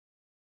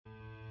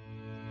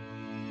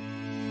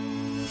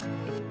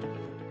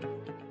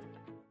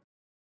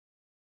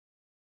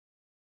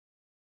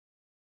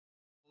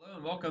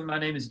And welcome. My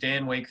name is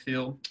Dan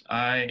Wakefield.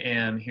 I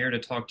am here to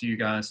talk to you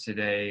guys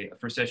today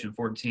for session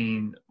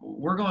 14.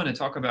 We're going to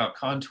talk about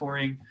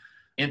contouring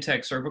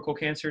intact cervical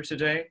cancer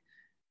today.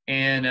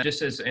 And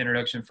just as an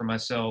introduction for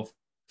myself,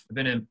 I've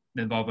been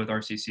involved with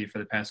RCC for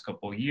the past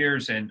couple of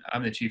years, and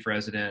I'm the chief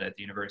resident at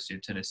the University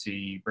of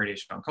Tennessee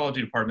Radiation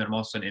Oncology Department. I'm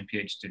also an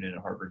MPH student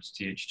at Harvard's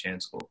T.H.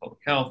 Chan School of Public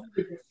Health.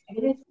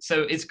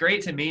 So it's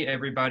great to meet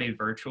everybody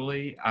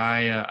virtually.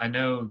 I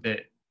know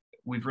that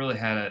we've really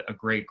had a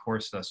great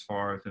course thus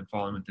far. I've been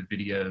following with the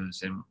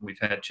videos, and we've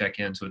had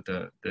check-ins with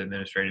the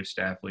administrative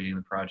staff leading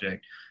the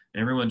project.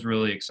 And everyone's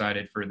really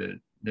excited for the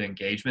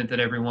engagement that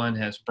everyone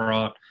has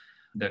brought,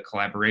 the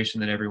collaboration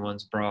that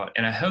everyone's brought.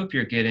 And I hope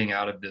you're getting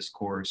out of this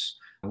course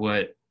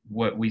what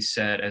we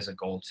set as a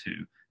goal to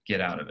get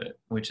out of it,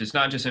 which is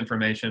not just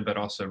information, but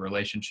also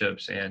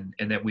relationships, and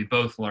that we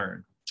both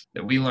learn,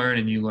 that we learn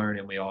and you learn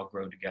and we all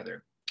grow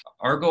together.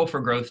 Our goal for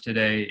growth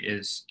today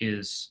is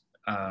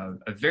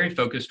a very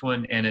focused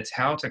one, and it's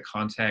how to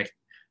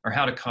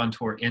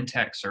contour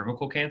intact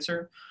cervical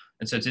cancer.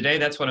 And so today,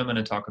 that's what I'm going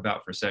to talk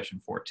about for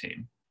session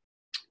 14.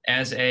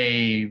 As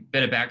a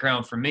bit of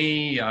background for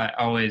me, I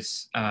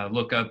always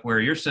look up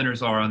where your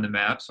centers are on the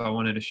map. So I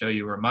wanted to show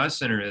you where my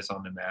center is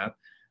on the map.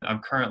 I'm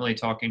currently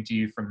talking to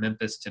you from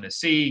Memphis,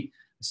 Tennessee,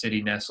 a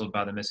city nestled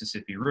by the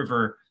Mississippi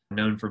River,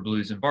 known for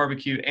blues and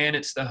barbecue, and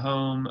it's the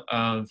home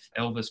of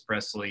Elvis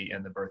Presley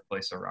and the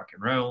birthplace of rock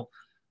and roll.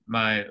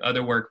 My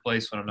other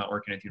workplace when I'm not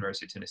working at the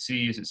University of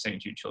Tennessee is at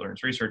St. Jude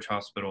Children's Research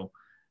Hospital,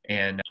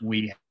 and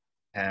we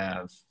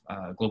have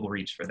global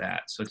reach for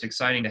that. So it's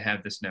exciting to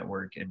have this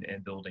network and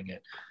building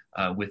it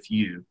with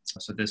you.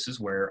 So this is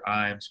where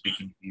I'm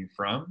speaking to you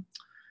from.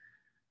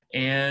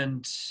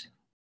 And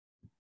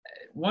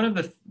one of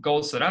the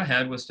goals that I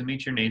had was to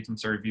meet your needs and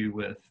serve you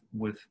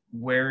with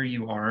where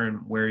you are and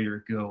where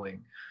you're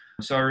going.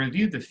 So I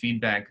reviewed the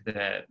feedback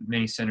that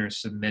many centers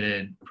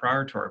submitted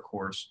prior to our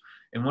course.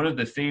 And one of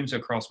the themes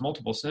across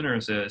multiple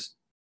centers is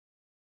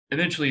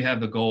eventually you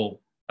have the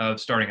goal of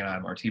starting an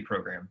IMRT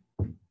program.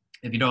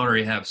 If you don't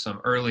already have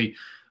some early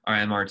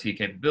IMRT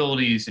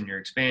capabilities and you're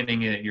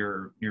expanding it,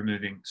 you're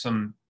moving,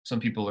 some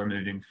people are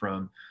moving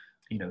from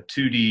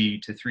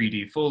 2D to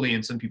 3D fully,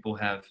 and some people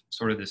have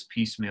sort of this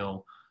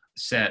piecemeal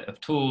set of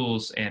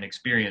tools and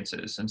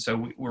experiences. And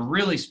so we're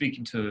really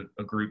speaking to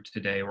a group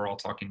today. We're all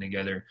talking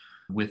together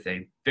with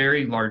a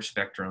very large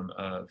spectrum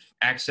of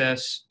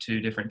access to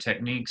different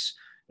techniques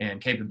and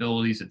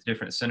capabilities at the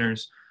different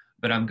centers.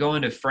 But I'm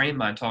going to frame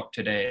my talk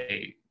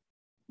today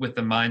with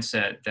the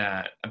mindset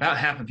that about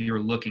half of you are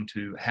looking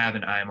to have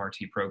an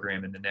IMRT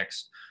program in the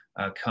next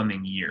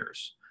coming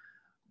years.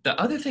 The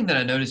other thing that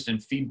I noticed in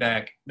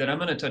feedback that I'm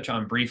going to touch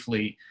on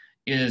briefly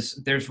is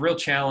there's real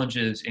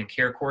challenges in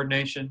care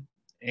coordination,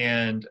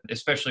 and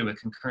especially with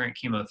concurrent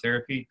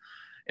chemotherapy.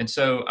 And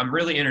so I'm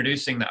really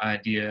introducing the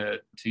idea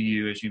to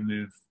you as you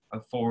move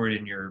forward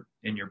in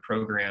your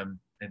program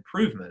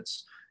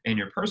improvements and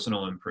your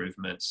personal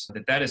improvements,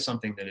 that is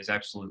something that is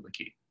absolutely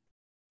key.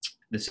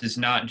 This is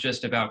not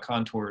just about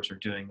contours or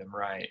doing them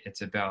right.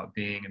 It's about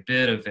being a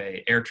bit of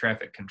a air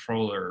traffic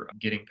controller,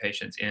 getting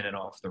patients in and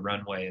off the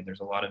runway, and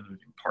there's a lot of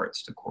moving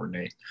parts to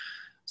coordinate.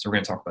 So we're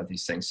going to talk about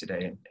these things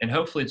today, and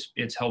hopefully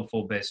it's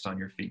helpful based on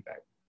your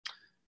feedback.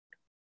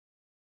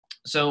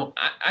 So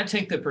I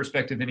take the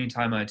perspective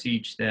anytime I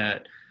teach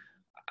that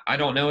I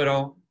don't know it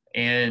all,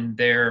 and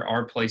there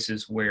are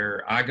places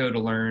where I go to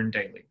learn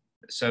daily.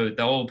 So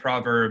the old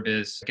proverb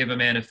is, give a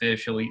man a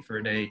fish, he'll eat for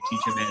a day,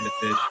 teach a man to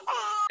fish,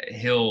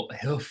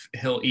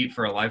 he'll eat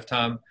for a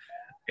lifetime.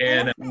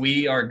 And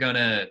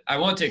I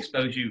want to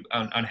expose you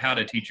on how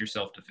to teach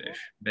yourself to fish,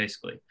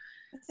 basically.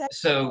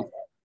 So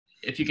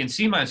if you can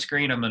see my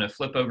screen, I'm going to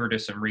flip over to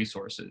some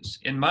resources.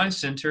 In my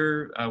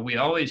center, we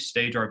always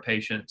stage our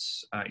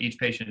patients. Each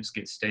patient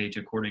gets staged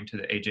according to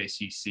the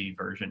AJCC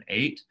version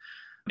 8.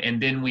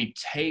 And then we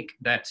take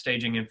that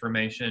staging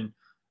information,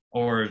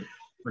 or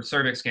for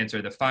cervix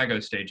cancer, the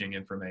FIGO staging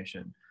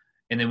information,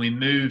 and then we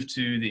move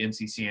to the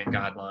NCCN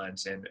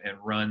guidelines and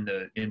run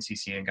the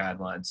NCCN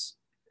guidelines,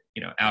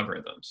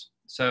 algorithms.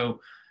 So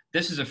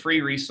this is a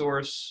free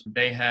resource.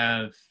 They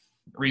have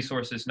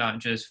resources not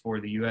just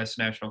for the U.S.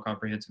 National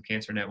Comprehensive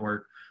Cancer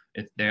Network.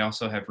 They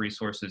also have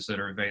resources that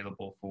are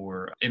available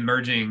for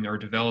emerging or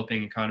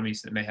developing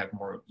economies that may have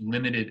more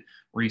limited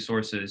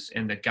resources,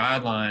 and the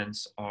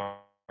guidelines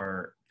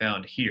are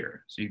found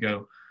here. So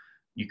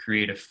you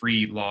create a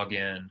free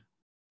login.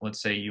 Let's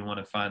say you want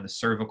to find the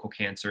cervical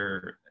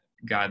cancer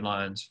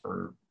guidelines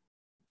for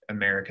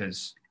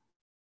America's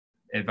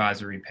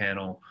advisory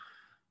panel.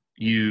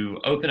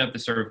 You open up the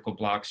cervical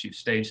blocks, you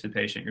stage the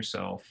patient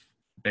yourself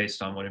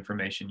based on what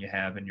information you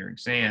have in your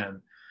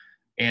exam.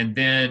 And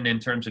then in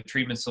terms of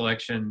treatment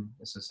selection,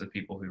 this is the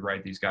people who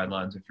write these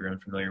guidelines if you're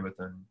unfamiliar with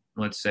them.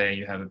 Let's say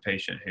you have a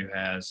patient who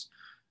has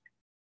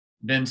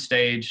been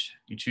staged,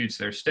 you choose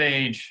their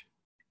stage,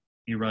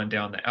 you run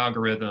down the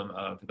algorithm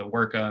of the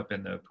workup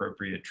and the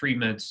appropriate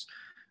treatments,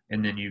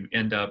 and then you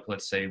end up,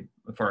 let's say,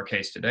 for our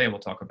case today, we'll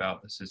talk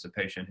about this is a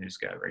patient who's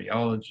got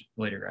radiology,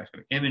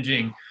 radiographic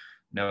imaging,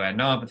 no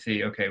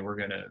adenopathy. Okay, we're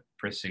going to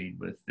proceed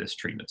with this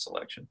treatment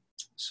selection.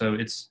 So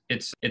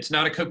it's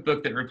not a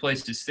cookbook that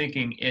replaces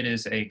thinking. It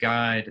is a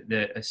guide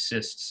that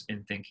assists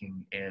in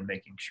thinking and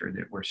making sure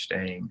that we're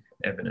staying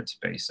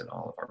evidence-based in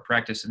all of our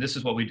practice. And this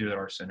is what we do at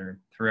our center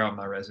throughout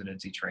my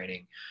residency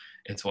training.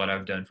 It's what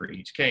I've done for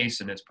each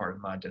case, and it's part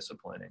of my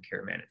discipline in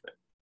care management.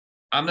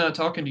 I'm not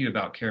talking to you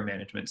about care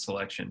management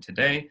selection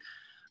today,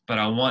 but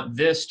I want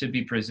this to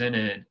be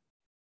presented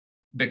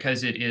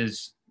because it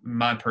is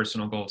my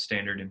personal gold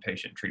standard in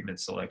patient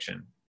treatment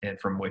selection, and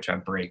from which I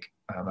break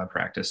my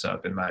practice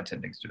up and my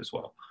attendings do as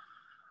well.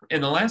 In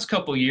the last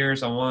couple of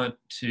years, I want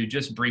to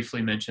just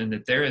briefly mention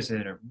that there is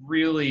a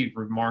really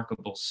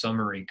remarkable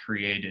summary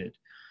created.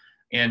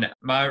 And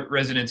my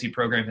residency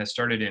program has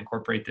started to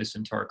incorporate this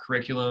into our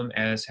curriculum,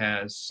 as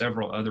has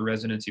several other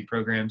residency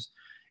programs.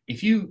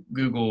 If you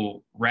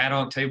Google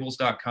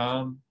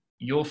radonctables.com,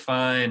 you'll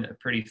find a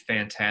pretty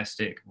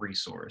fantastic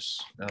resource.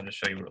 I'll just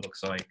show you what it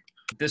looks like.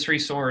 This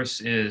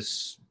resource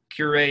is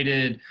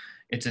curated.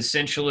 It's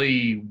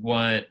essentially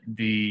what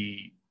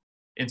the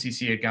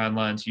NCCA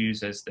guidelines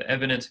use as the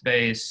evidence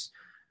base.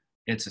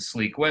 It's a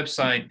sleek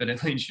website, but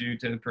it leads you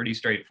to a pretty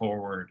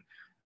straightforward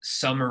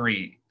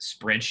summary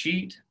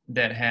spreadsheet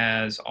that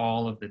has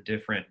all of the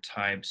different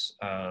types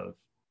of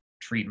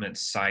treatment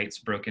sites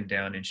broken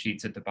down in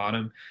sheets at the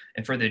bottom.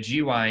 And for the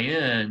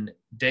GYN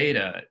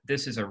data,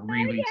 this is a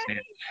really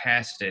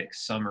fantastic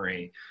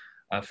summary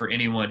for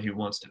anyone who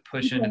wants to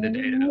push into the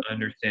data to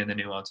understand the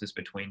nuances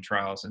between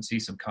trials and see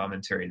some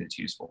commentary that's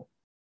useful.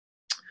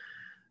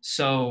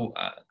 So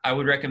I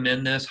would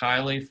recommend this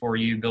highly for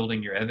you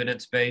building your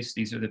evidence base.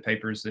 These are the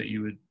papers that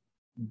you would,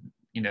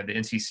 the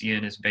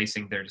NCCN is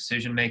basing their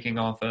decision making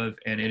off of,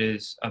 and it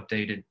is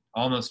updated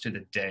almost to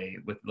the day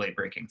with late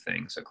breaking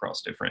things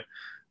across different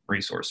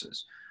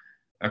resources,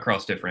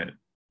 across different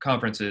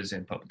conferences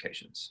and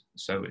publications.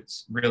 So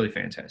it's really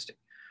fantastic.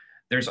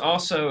 There's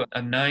also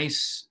a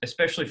nice,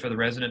 especially for the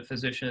resident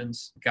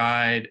physicians,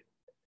 guide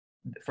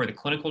for the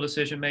clinical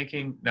decision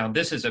making. Now,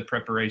 this is a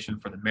preparation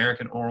for the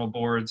American oral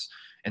boards,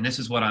 and this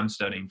is what I'm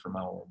studying for my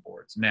oral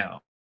boards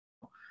now,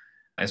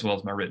 as well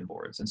as my written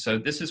boards. And so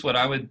this is what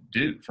I would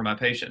do for my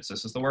patients.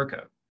 This is the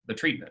workup, the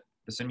treatment,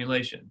 the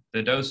simulation,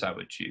 the dose I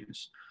would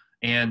choose,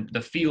 and the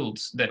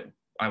fields that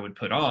I would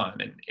put on.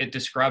 And it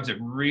describes it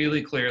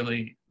really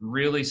clearly,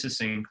 really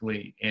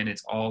succinctly, and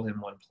it's all in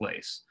one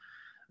place.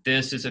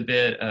 This is a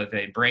bit of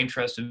a brain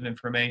trust of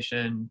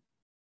information,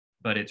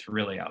 but it's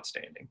really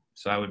outstanding.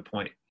 So I would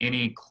point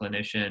any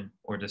clinician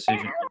or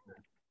decision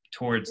maker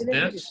towards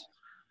this,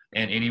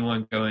 and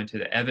anyone going to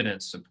the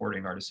evidence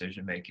supporting our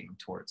decision making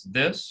towards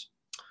this.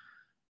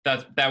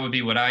 That would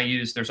be what I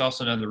use. There's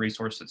also another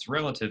resource that's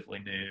relatively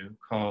new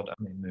called, let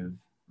me move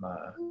my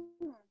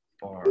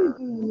bar,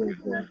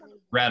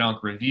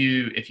 RadOnc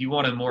Review. If you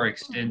want a more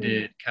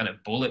extended kind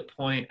of bullet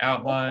point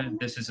outline,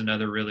 this is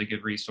another really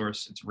good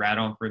resource. It's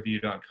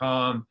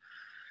radoncreview.com.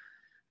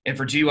 And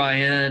for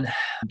GYN,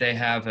 they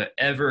have an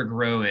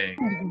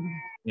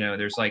ever-growing,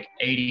 there's like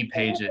 80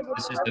 pages.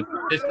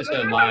 This is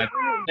a live,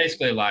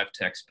 basically a live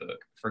textbook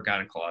for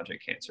gynecologic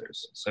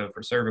cancers. So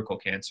for cervical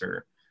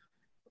cancer,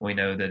 we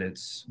know that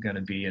it's going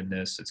to be in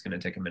this. It's going to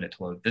take a minute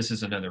to load. This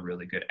is another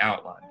really good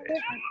outline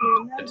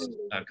that's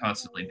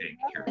constantly being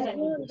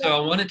curated. So I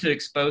wanted to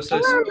expose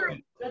us.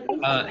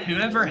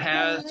 Whoever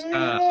has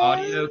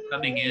audio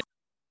coming in,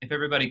 if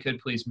everybody could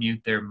please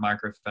mute their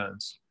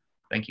microphones.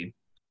 Thank you.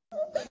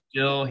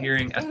 Still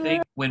hearing, I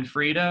think,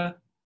 Winfrida,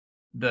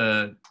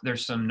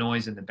 there's some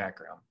noise in the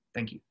background.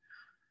 Thank you.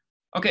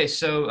 Okay,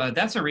 so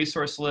that's a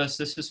resource list.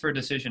 This is for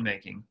decision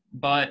making,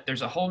 but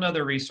there's a whole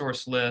nother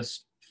resource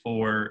list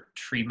for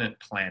treatment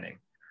planning.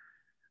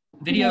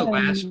 Video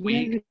last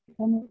week,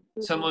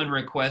 someone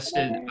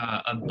requested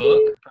a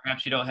book.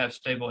 Perhaps you don't have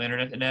stable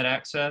internet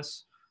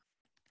access.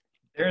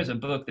 There is a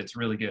book that's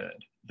really good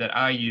that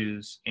I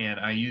use, and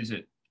I use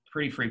it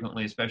pretty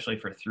frequently, especially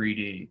for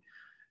 3D.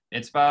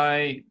 It's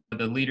by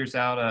the leaders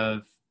out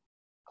of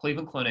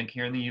Cleveland Clinic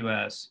here in the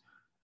US.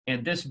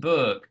 And this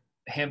book,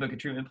 Handbook of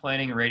Treatment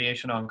Planning and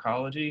Radiation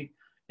Oncology,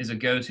 is a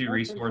go-to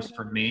resource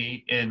for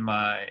me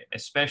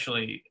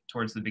especially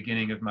towards the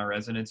beginning of my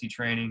residency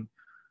training.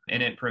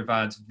 And it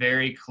provides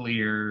very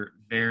clear,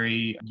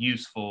 very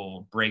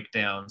useful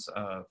breakdowns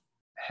of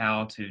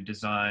how to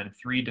design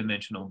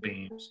three-dimensional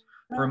beams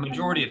for a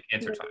majority of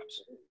cancer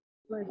types.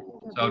 So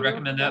I would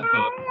recommend that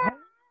book.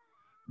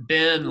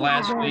 Ben,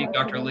 last week,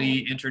 Dr.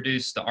 Lee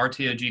introduced the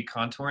RTOG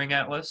Contouring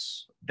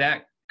Atlas.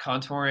 That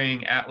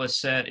contouring atlas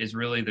set is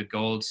really the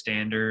gold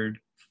standard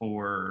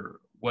for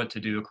what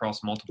to do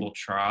across multiple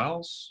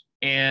trials.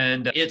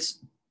 And it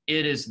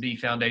is the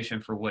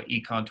foundation for what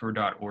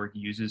econtour.org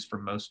uses for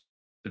most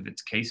of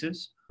its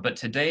cases. But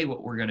today,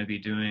 what we're going to be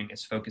doing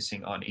is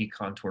focusing on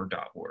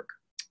econtour.org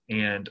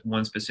and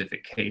one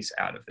specific case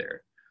out of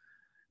there.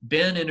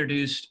 Ben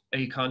introduced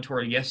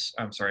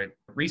eContour,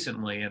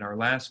 recently in our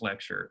last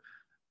lecture.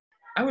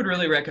 I would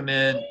really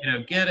recommend,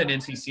 get an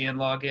NCCN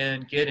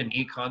login, get an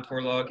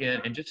eContour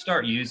login, and just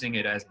start using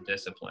it as a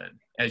discipline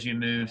as you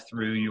move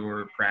through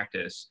your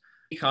practice.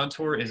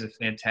 Contour is a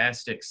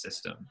fantastic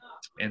system,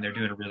 and they're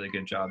doing a really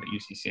good job at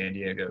UC San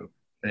Diego.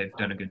 They've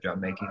done a good job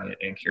making it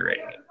and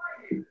curating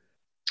it.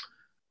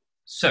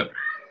 So,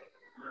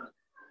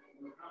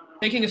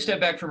 taking a step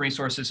back from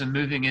resources and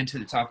moving into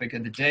the topic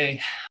of the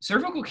day,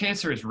 cervical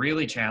cancer is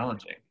really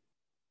challenging.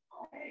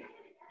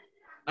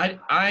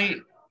 I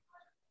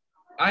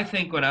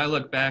think when I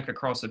look back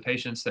across the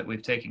patients that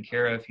we've taken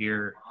care of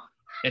here,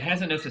 it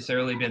hasn't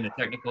necessarily been the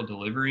technical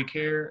delivery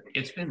care.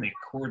 It's been the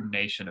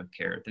coordination of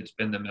care that's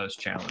been the most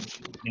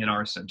challenging in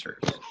our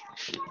centers.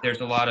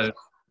 There's a lot of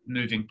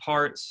moving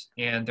parts,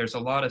 and there's a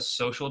lot of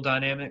social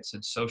dynamics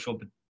and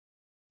social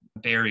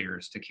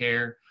barriers to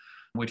care,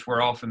 which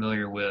we're all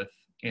familiar with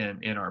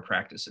in our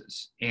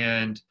practices.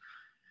 And,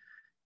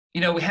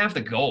 we have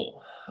the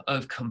goal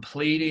of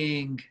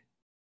completing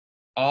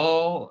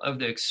all of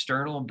the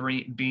external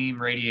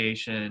beam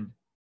radiation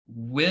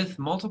with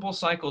multiple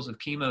cycles of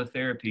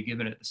chemotherapy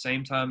given at the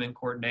same time in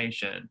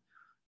coordination,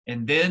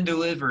 and then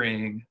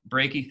delivering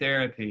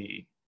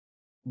brachytherapy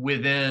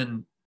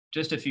within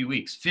just a few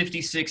weeks.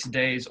 56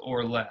 days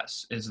or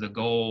less is the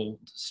gold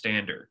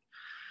standard.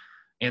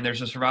 And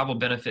there's a survival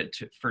benefit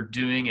for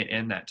doing it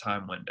in that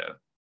time window.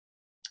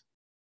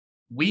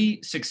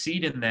 We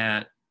succeed in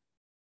that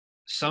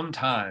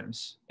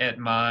sometimes at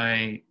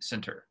my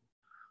center.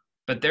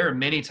 But there are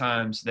many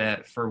times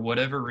that, for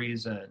whatever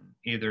reason,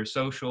 either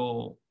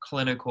social,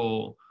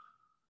 clinical,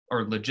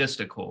 or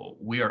logistical,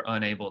 we are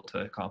unable to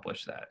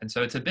accomplish that. And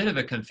so it's a bit of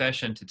a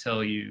confession to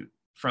tell you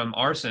from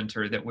our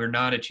center that we're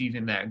not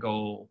achieving that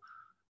goal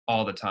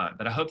all the time.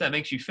 But I hope that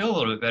makes you feel a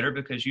little bit better,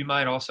 because you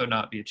might also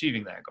not be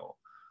achieving that goal.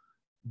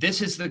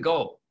 This is the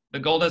goal. The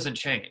goal doesn't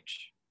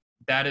change.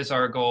 That is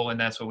our goal, and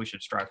that's what we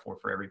should strive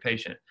for every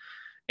patient.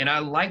 And I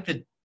like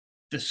the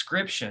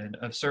description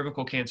of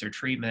cervical cancer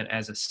treatment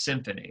as a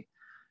symphony.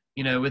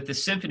 With the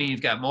symphony,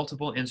 you've got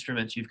multiple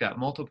instruments, you've got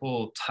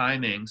multiple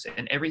timings,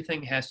 and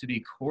everything has to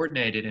be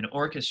coordinated and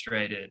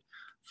orchestrated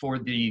for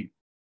the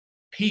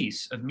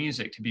piece of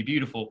music to be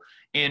beautiful.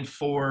 And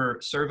for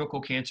cervical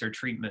cancer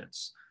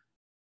treatments,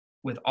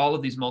 with all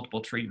of these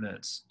multiple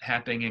treatments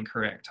happening in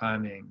correct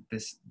timing,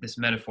 this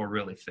metaphor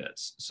really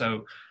fits.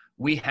 So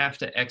we have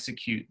to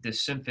execute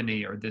this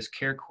symphony, or this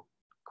care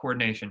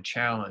coordination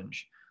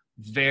challenge,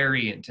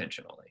 very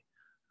intentionally.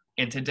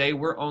 And today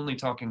we're only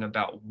talking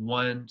about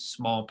one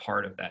small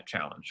part of that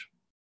challenge.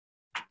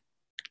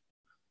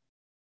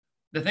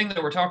 The thing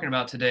that we're talking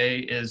about today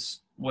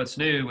is what's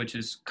new, which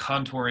is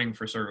contouring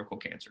for cervical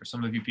cancer.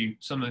 Some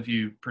of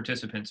you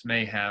participants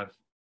may have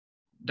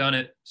done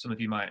it. Some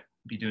of you might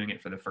be doing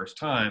it for the first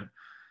time.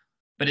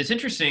 But it's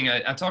interesting.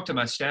 I talked to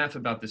my staff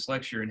about this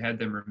lecture and had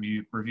them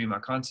review my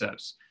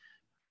concepts.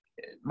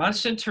 My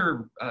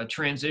center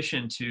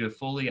transitioned to a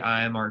fully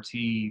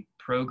IMRT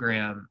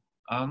program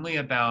only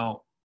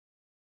about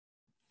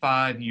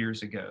 5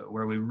 years ago,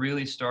 where we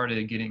really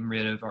started getting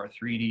rid of our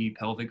 3D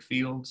pelvic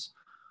fields.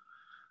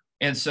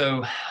 And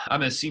so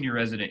I'm a senior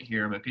resident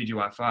here. I'm a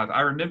PGY5.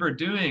 I remember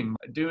doing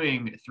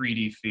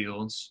 3D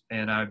fields,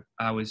 and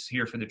I was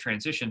here for the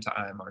transition to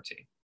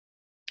IMRT.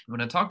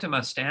 When I talked to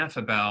my staff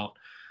about,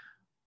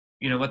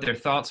 what their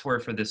thoughts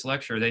were for this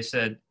lecture, they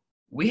said,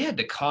 we had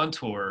to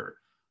contour.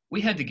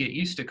 We had to get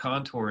used to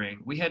contouring.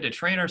 We had to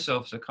train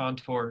ourselves to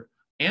contour,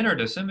 and our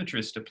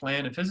dosimetrists to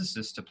plan, and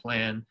physicists to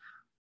plan,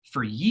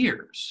 for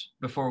years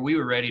before we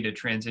were ready to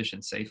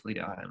transition safely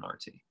to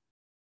IMRT.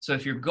 So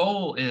if your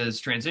goal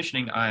is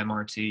transitioning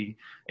IMRT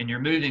and you're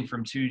moving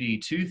from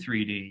 2D to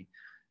 3D,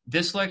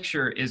 this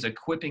lecture is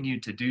equipping you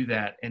to do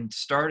that, and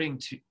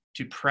starting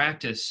to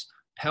practice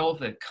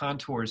pelvic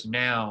contours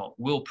now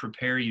will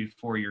prepare you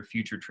for your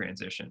future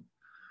transition.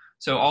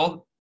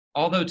 So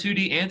although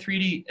 2D and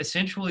 3D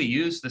essentially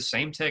use the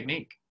same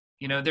technique,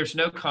 there's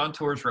no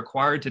contours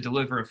required to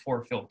deliver a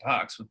 4-field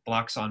box with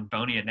blocks on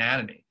bony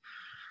anatomy.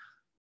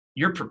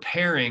 You're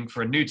preparing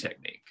for a new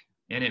technique,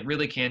 and it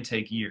really can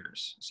take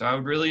years. So I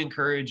would really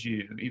encourage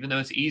you, even though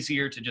it's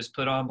easier to just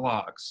put on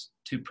blocks,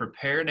 to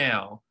prepare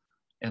now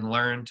and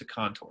learn to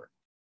contour.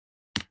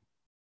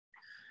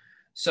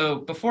 So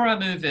before I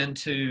move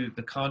into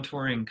the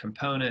contouring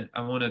component, I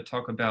want to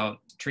talk about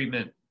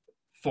treatment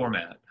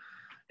format.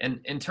 And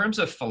in terms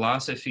of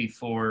philosophy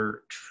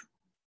for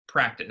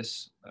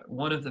practice,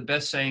 one of the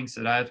best sayings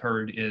that I've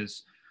heard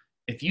is,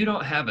 if you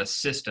don't have a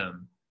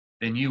system,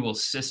 then you will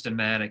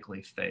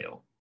systematically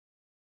fail.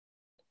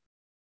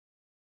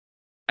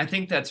 I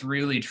think that's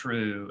really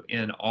true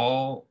in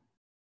all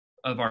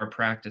of our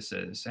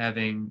practices,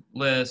 having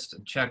lists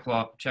and check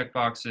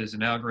boxes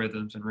and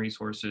algorithms and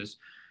resources.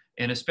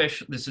 And this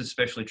is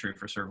especially true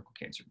for cervical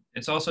cancer.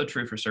 It's also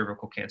true for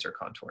cervical cancer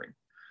contouring.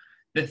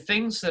 The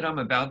things that I'm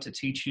about to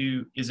teach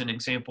you is an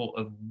example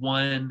of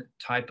one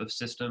type of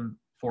system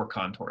for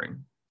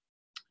contouring.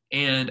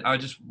 And I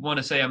just want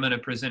to say I'm going to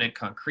present it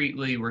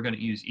concretely. We're going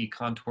to use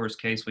eContour's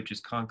case, which is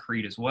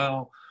concrete as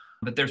well.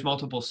 But there's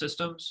multiple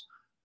systems.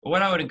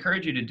 What I would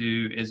encourage you to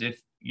do is,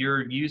 if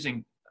you're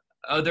using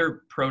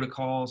other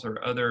protocols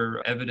or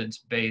other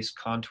evidence-based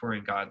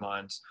contouring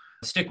guidelines,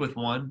 stick with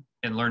one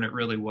and learn it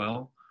really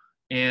well,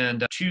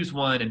 and choose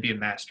one and be a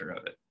master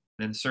of it.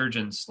 And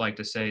surgeons like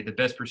to say the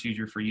best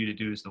procedure for you to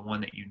do is the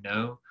one that you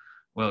know.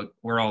 Well,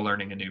 we're all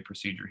learning a new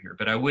procedure here,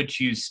 but I would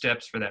choose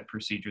steps for that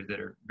procedure that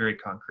are very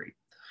concrete.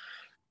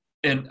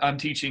 And I'm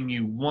teaching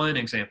you one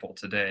example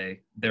today.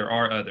 There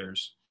are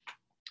others,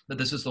 but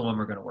this is the one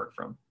we're going to work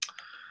from.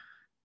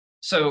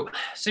 So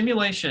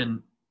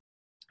simulation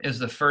is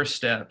the first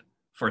step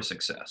for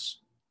success.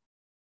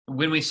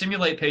 When we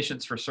simulate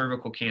patients for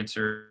cervical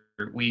cancer,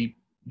 we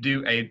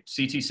do a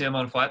CT sim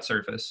on a flat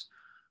surface.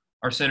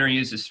 Our center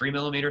uses 3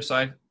 millimeter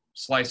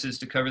slices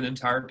to cover the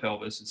entire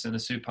pelvis. It's in a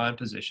supine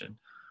position.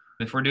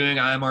 If we're doing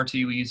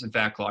IMRT, we use a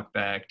vac lock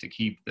bag to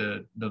keep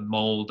the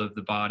mold of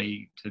the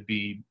body to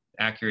be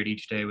accurate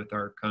each day with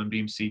our cone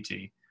beam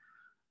CT.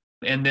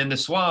 And then the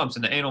swabs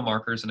and the anal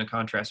markers and the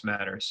contrast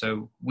matter.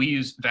 So we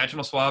use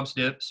vaginal swabs,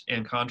 dips,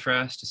 and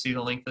contrast to see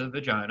the length of the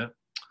vagina.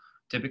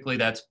 Typically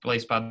that's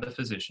placed by the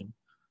physician.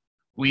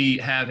 We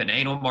have an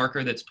anal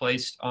marker that's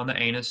placed on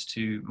the anus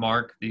to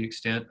mark the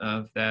extent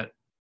of that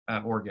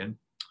organ.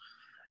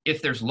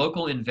 If there's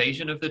local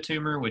invasion of the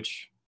tumor,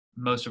 which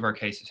most of our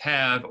cases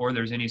have, or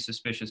there's any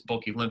suspicious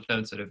bulky lymph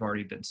nodes that have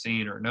already been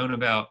seen or known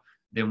about,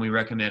 then we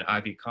recommend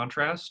IV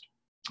contrast.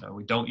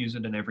 We don't use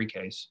it in every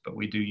case, but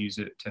we do use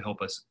it to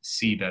help us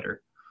see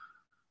better.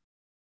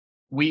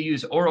 We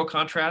use oral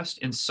contrast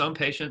in some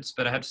patients,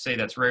 but I have to say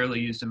that's rarely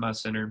used in my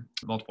center.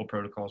 Multiple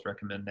protocols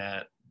recommend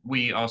that.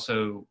 We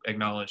also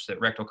acknowledge that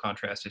rectal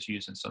contrast is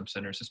used in some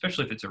centers,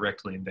 especially if it's a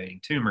rectally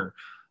invading tumor,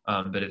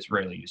 but it's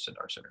rarely used in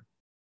our center.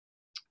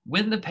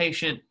 When the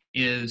patient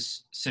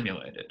is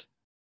simulated,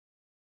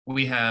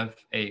 we have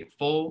a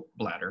full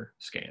bladder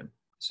scan.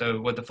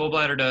 So what the full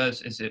bladder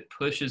does is it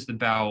pushes the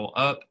bowel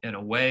up and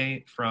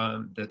away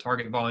from the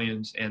target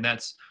volumes, and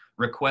that's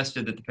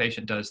requested that the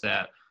patient does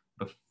that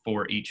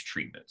before each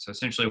treatment. So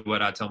essentially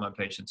what I tell my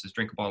patients is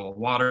drink a bottle of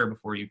water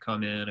before you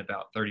come in,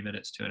 about 30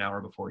 minutes to an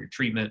hour before your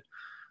treatment.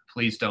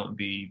 Please don't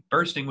be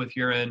bursting with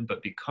urine,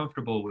 but be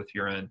comfortable with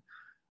urine.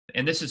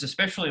 And this is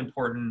especially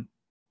important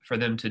for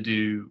them to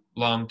do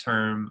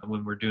long-term.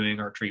 When we're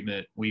doing our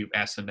treatment, we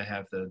ask them to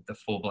have the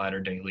full bladder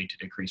daily to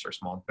decrease our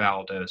small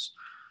bowel dose.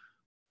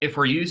 If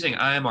we're using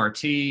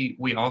IMRT,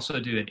 we also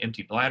do an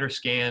empty bladder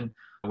scan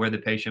where the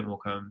patient will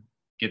come,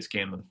 get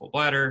scanned with a full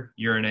bladder,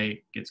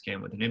 urinate, get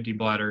scanned with an empty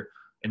bladder,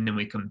 and then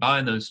we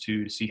combine those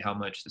two to see how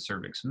much the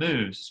cervix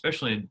moves,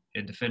 especially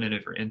in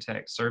definitive or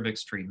intact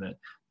cervix treatment.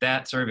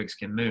 That cervix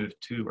can move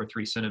 2 or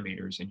 3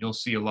 centimeters, and you'll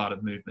see a lot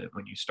of movement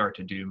when you start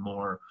to do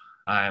more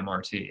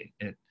IMRT.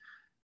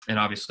 And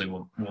obviously,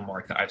 we'll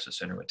mark the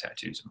isocenter with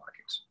tattoos and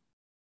markings.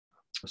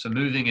 So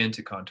moving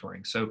into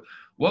contouring. So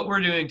what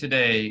we're doing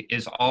today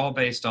is all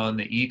based on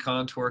the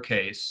eContour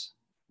case,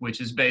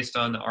 which is based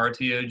on the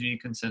RTOG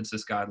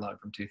consensus guideline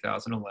from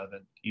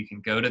 2011. You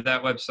can go to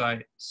that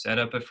website, set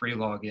up a free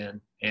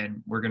login,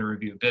 and we're going to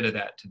review a bit of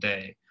that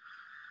today.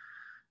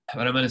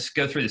 But I'm going to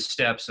go through the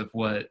steps of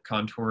what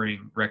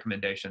contouring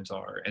recommendations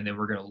are, and then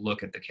we're going to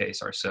look at the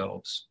case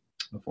ourselves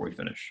before we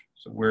finish.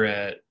 So we're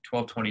at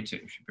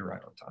 12:22, should be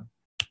right on time.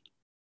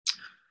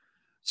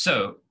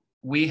 So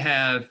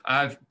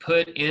I've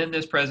put in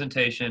this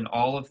presentation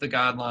all of the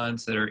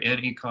guidelines that are in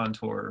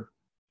eContour,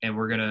 and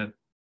we're going to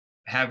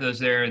have those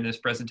there in this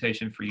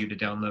presentation for you to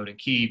download and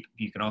keep.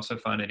 You can also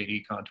find it at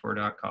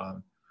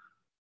econtour.com.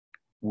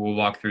 We'll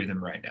walk through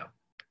them right now.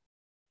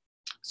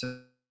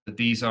 So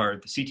these are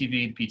the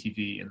CTV, the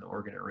PTV, and the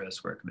organ at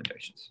risk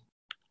recommendations.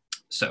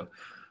 So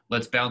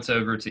let's bounce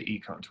over to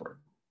eContour.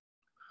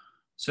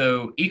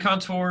 So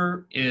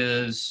eContour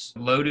is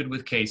loaded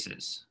with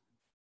cases.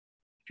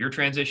 If you're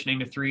transitioning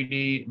to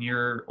 3D and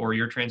you're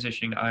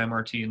transitioning to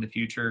IMRT in the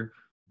future,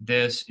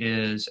 this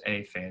is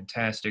a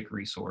fantastic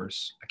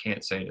resource. I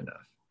can't say it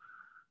enough.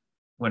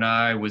 When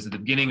I was at the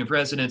beginning of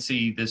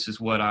residency, this is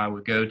what I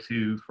would go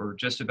to for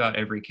just about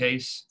every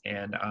case,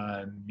 and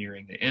I'm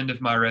nearing the end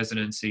of my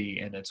residency,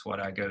 and it's what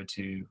I go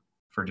to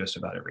for just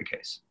about every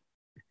case,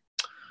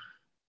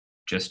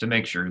 just to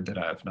make sure that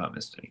I've not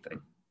missed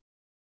anything.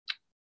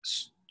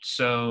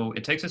 So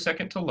it takes a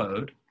second to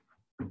load.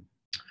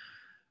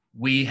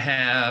 We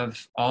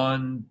have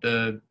on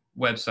the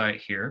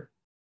website here,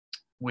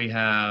 we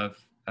have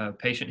a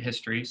patient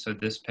history. So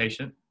this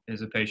patient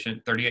is a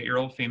patient,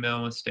 38-year-old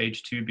female with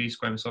stage 2B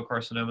squamous cell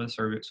carcinoma of the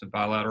cervix with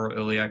bilateral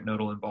iliac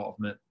nodal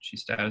involvement.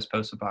 She's status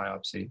post a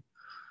biopsy.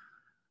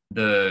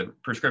 The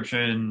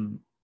prescription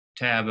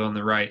tab on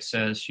the right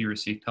says she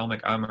received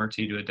pelvic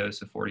IMRT to a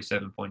dose of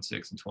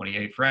 47.6 and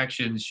 28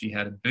 fractions. She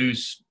had a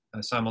boost,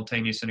 a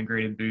simultaneous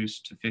integrated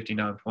boost to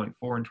 59.4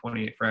 and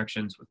 28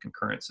 fractions with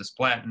concurrent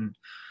cisplatin.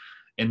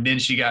 And then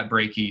she got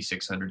brachy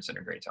 600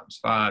 centigrade times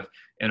 5,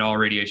 and all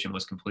radiation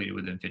was completed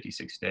within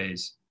 56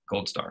 days,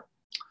 gold star.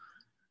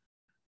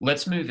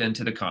 Let's move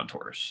into the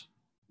contours.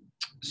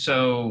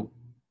 So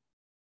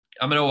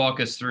I'm going to walk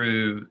us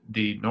through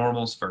the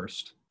normals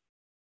first.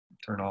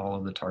 Turn all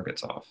of the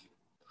targets off.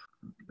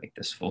 Make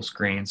this full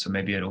screen so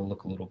maybe it'll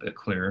look a little bit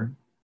clearer.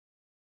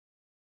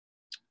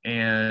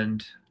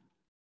 And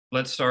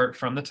let's start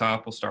from the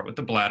top. We'll start with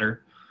the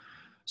bladder.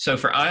 So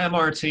for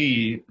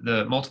IMRT,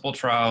 the multiple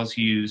trials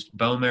used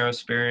bone marrow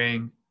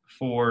sparing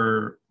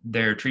for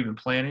their treatment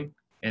planning,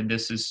 and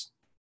this is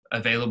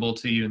available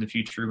to you in the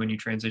future when you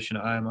transition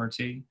to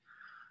IMRT.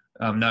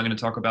 I'm not going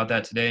to talk about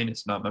that today, and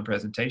it's not my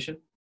presentation.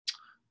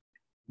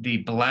 The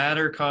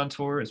bladder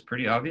contour is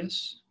pretty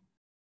obvious.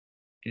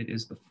 It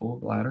is the full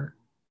bladder.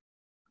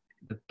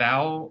 The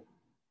bowel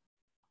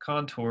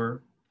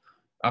contour,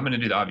 I'm going to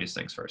do the obvious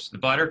things first. The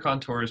bladder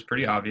contour is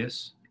pretty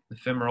obvious. The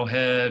femoral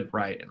head,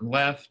 right and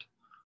left,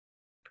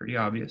 pretty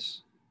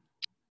obvious.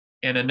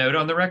 And a note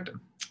on the rectum.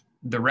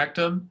 The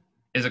rectum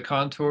is a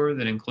contour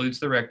that includes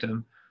the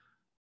rectum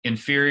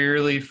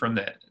inferiorly from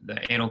the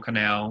anal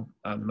canal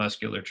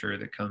musculature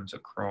that comes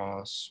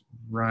across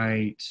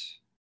right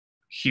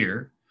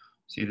here.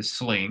 See the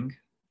sling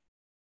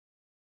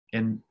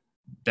and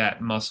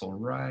that muscle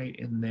right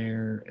in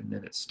there, and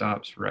then it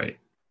stops right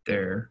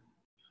there.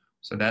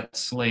 So that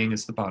sling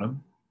is the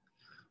bottom.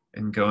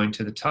 And going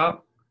to the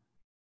top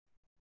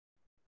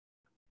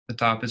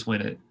is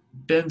when it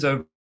bends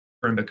over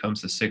and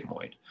becomes the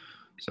sigmoid.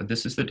 So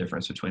this is the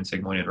difference between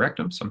sigmoid and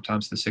rectum.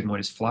 Sometimes the sigmoid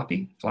is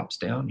floppy, flops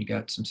down. You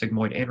got some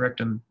sigmoid and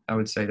rectum. I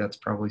would say that's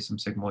probably some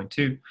sigmoid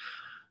too.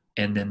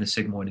 And then the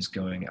sigmoid is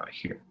going out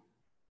here.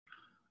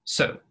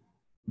 So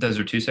those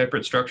are two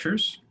separate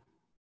structures.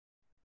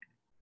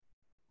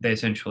 They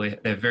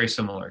have very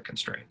similar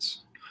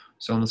constraints.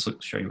 So let's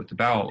show you what the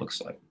bowel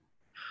looks like.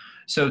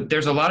 So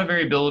there's a lot of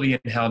variability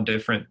in how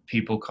different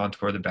people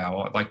contour the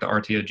bowel, like the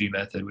RTOG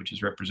method, which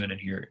is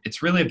represented here.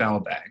 It's really a bowel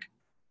bag.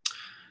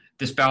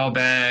 This bowel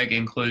bag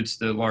includes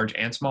the large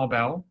and small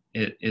bowel.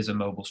 It is a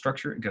mobile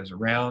structure. It goes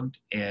around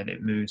and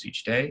it moves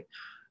each day.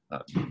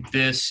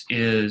 This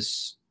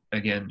is,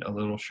 again, a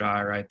little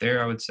shy right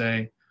there, I would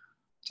say.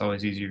 It's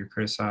always easier to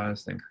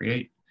criticize than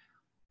create.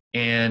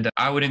 And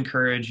I would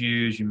encourage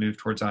you, as you move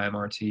towards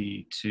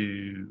IMRT,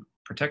 to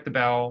protect the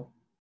bowel,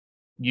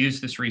 use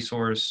this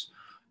resource,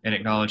 and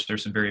acknowledge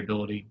there's some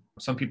variability.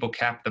 Some people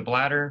cap the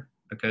bladder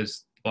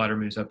because the bladder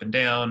moves up and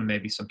down.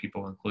 Maybe some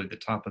people include the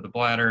top of the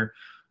bladder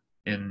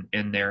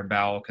in their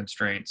bowel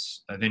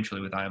constraints, eventually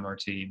with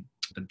IMRT,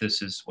 but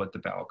this is what the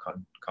bowel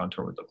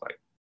contour would look like.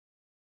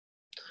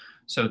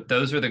 So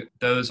those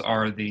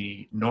are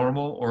the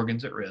normal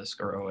organs at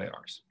risk, or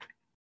OARs.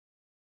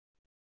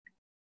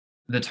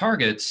 The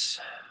targets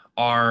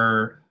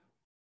are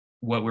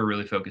what we're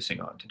really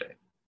focusing on today.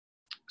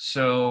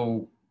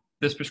 So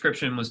this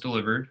prescription was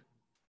delivered.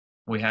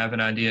 We have an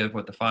idea of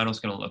what the final is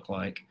going to look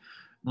like.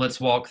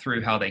 Let's walk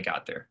through how they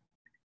got there.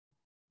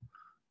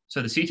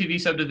 So the CTV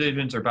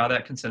subdivisions are by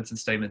that consensus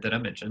statement that I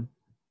mentioned.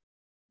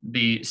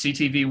 The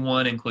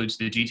CTV1 includes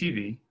the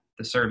GTV,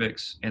 the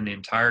cervix, and the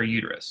entire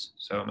uterus.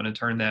 So I'm going to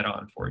turn that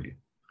on for you.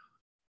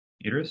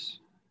 Uterus,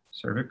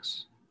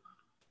 cervix,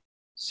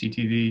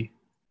 CTV,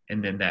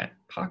 and then that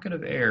pocket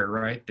of air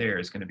right there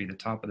is going to be the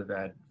top of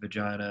the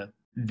vagina.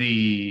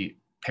 The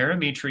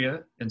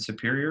parametria and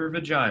superior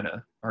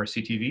vagina are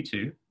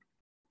CTV2.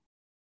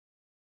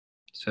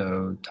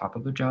 So top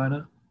of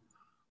vagina,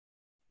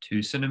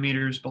 2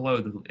 centimeters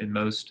below the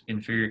most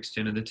inferior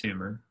extent of the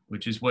tumor,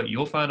 which is what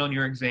you'll find on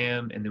your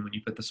exam. And then when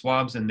you put the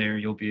swabs in there,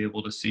 you'll be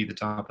able to see the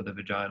top of the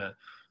vagina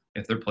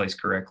if they're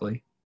placed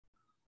correctly.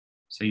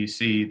 So you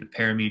see the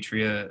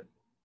parametria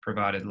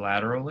provided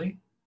laterally,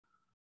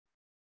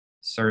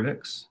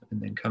 cervix,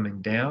 and then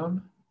coming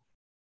down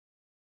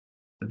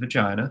the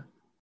vagina,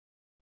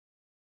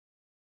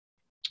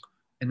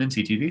 and then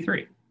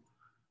CTV3.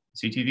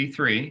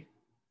 CTV3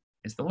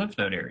 is the lymph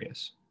node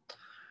areas.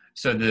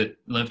 So the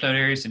lymph node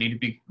areas that need to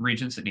be,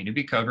 regions that need to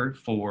be covered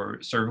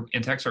for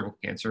intact cervical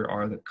cancer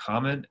are the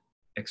common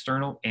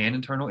external and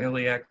internal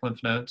iliac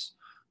lymph nodes,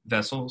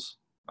 vessels,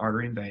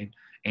 artery and vein,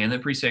 and the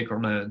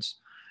presacral nodes.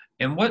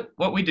 And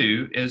what we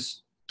do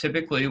is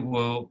typically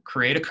we'll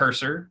create a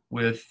cursor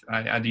with,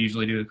 I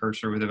usually do a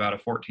cursor with about a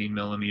 14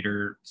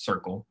 millimeter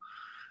circle.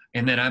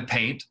 And then I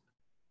paint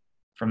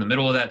from the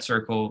middle of that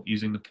circle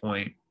using the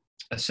point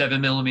a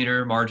 7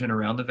 millimeter margin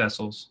around the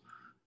vessels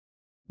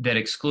that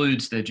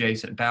excludes the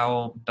adjacent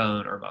bowel,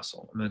 bone, or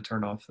muscle. I'm going to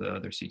turn off the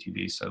other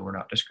CTV so we're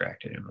not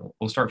distracted, and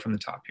we'll start from the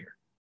top here.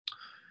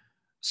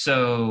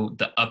 So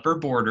the upper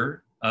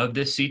border of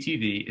this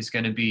CTV is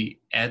going to be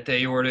at the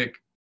aortic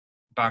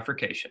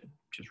bifurcation,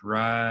 which is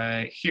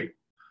right here.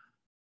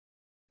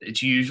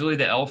 It's usually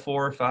the L4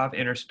 or 5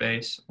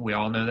 interspace. We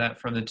all know that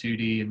from the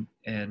 2D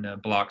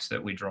and blocks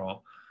that we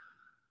draw.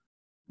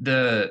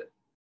 The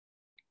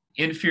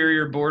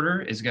inferior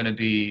border is going to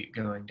be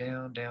going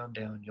down, down,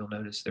 down. You'll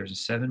notice there's a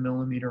 7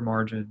 millimeter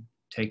margin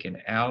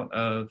taken out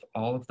of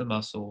all of the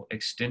muscle,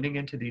 extending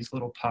into these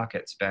little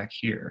pockets back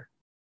here,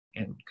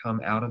 and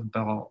come out of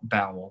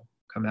bowel,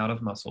 come out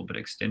of muscle, but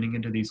extending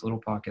into these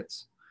little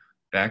pockets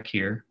back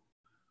here.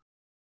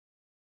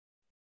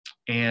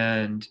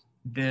 And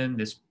then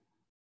this,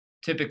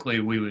 typically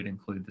we would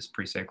include this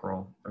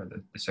presacral, or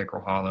the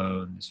sacral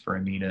hollow, and this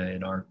foramina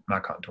in my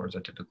contours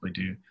I typically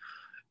do.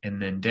 And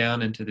then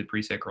down into the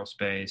presacral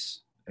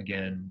space.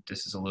 Again,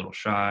 this is a little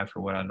shy for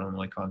what I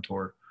normally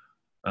contour,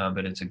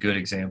 but it's a good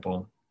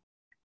example.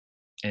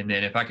 And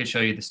then if I could show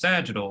you the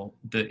sagittal,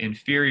 the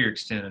inferior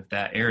extent of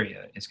that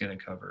area is going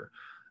to cover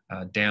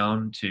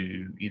down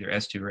to either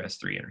S2 or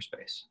S3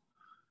 interspace.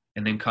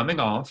 And then coming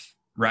off,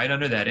 right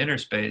under that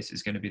interspace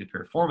is going to be the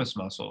piriformis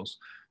muscles.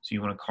 So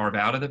you want to carve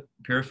out of the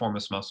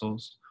piriformis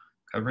muscles,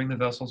 covering the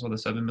vessels with a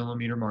 7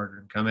 mm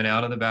margin, coming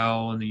out of the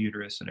bowel and the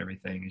uterus and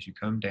everything as you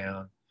come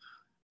down.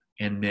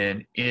 And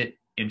then it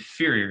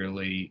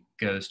inferiorly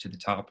goes to the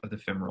top of the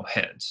femoral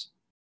heads.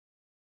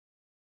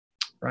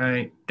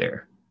 Right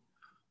there.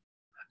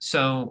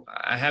 So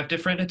I have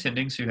different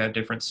attendings who have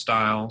different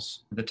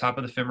styles. The top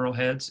of the femoral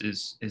heads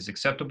is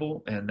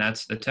acceptable, and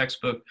that's the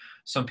textbook.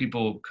 Some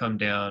people come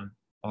down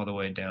all the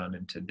way down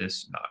into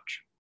this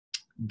notch.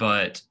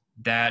 But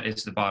that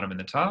is the bottom and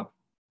the top.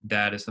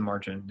 That is the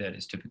margin that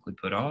is typically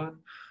put on.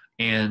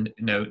 And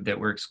note that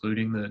we're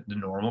excluding the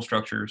normal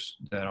structures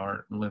that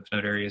aren't lymph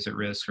node areas at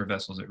risk or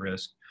vessels at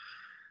risk.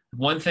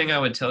 One thing I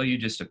would tell you,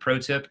 just a pro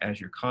tip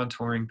as you're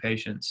contouring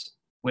patients,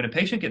 when a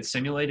patient gets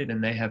simulated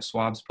and they have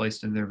swabs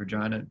placed in their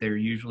vagina, they're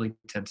usually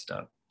tensed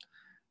up.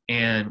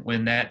 And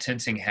when that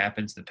tensing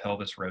happens, the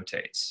pelvis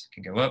rotates. It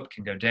can go up,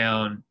 can go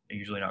down, they're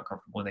usually not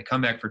comfortable. When they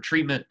come back for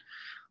treatment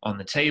on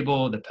the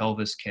table, the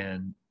pelvis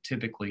can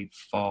typically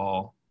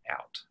fall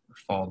out or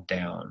fall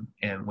down.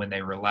 And when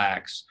they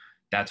relax,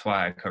 that's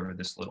why I cover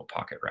this little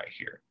pocket right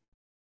here.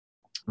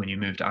 When you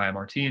move to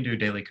IMRT and do a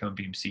daily cone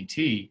beam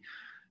CT,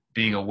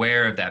 being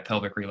aware of that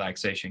pelvic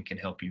relaxation can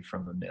help you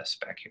from a miss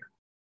back here.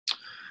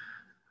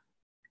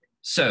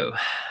 So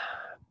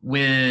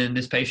when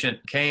this patient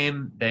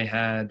came, they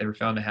were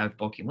found to have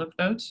bulky lymph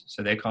nodes.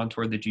 So they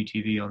contoured the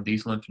GTV on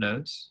these lymph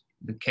nodes.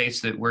 The case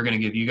that we're going to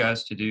give you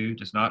guys to do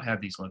does not have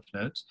these lymph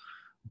nodes.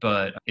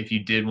 But if you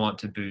did want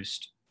to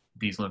boost,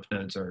 these lymph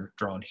nodes are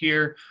drawn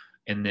here.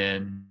 And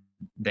then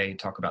they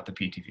talk about the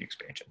PTV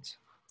expansions.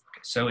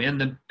 Okay, so in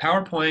the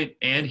PowerPoint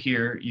and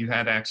here, you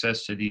have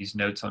access to these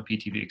notes on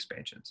PTV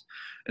expansions.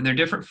 And they're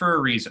different for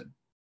a reason.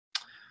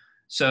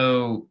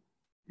 So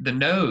the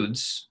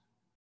nodes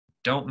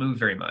don't move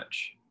very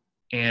much.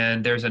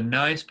 And there's a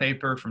nice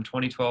paper from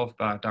 2012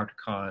 by Dr.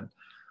 Khan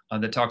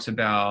that talks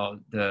about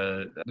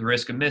the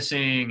risk of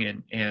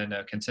missing and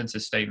a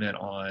consensus statement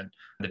on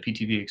the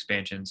PTV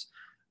expansions.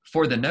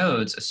 For the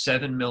nodes, a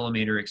 7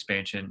 mm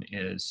expansion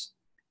is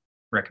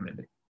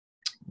recommended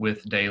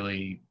with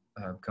daily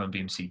cone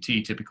beam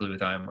CT, typically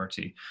with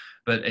IMRT.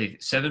 But a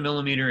 7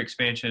 mm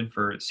expansion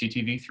for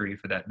CTV3,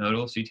 for that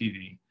nodal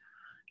CTV.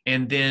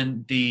 And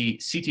then the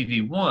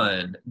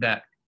CTV1,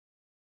 that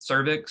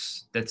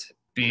cervix that's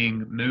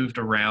being moved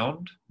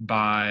around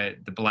by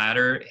the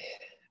bladder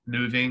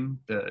moving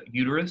the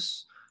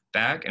uterus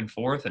back and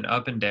forth and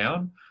up and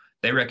down,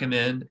 they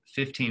recommend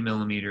 15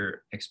 mm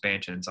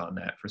expansions on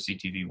that for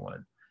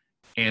CTV1.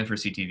 And for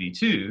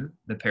CTV2,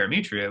 the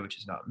parametria, which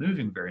is not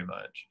moving very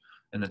much,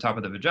 and the top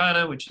of the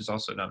vagina, which is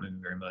also not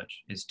moving very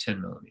much, is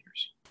 10 mm.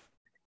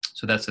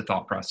 So that's the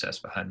thought process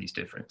behind these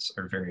different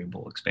or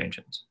variable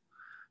expansions.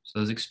 So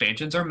those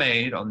expansions are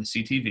made on the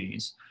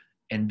CTVs,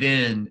 and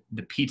then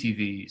the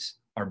PTVs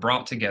are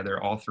brought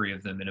together, all three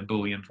of them, in a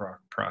Boolean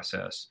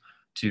process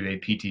to a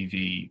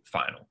PTV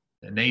final.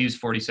 And they use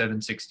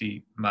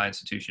 4760. My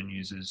institution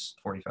uses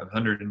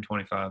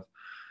 4525,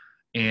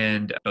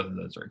 and both of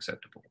those are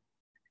acceptable.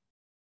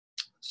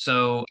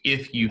 So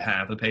if you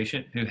have a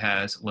patient who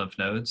has lymph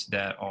nodes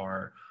that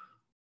are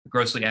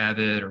grossly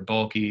avid or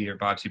bulky or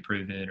biopsy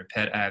proven or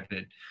PET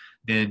avid,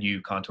 then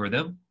you contour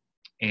them,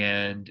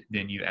 and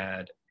then you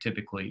add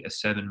typically a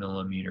 7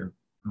 mm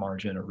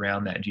margin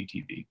around that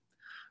GTV.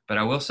 But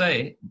I will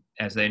say,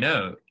 as they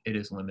know, it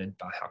is limited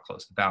by how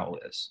close the bowel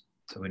is.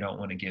 So we don't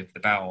want to give the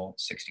bowel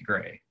 60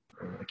 gray.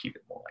 We want to keep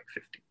it more like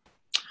 50.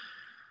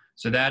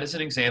 So that is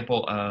an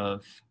example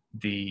of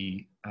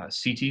the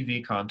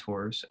CTV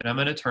contours. And I'm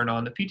going to turn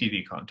on the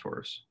PTV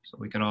contours so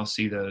we can all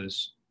see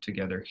those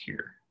together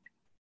here.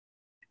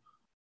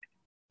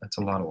 That's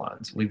a lot of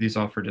lines. Leave these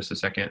off for just a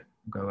second.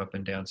 Go up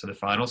and down. So the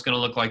final is going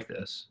to look like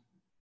this.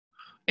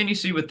 And you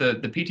see with the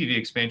PTV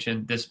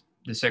expansion,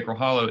 the sacral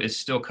hollow is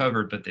still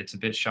covered, but it's a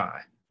bit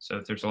shy. So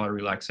if there's a lot of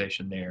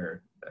relaxation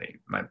there, you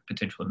might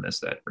potentially miss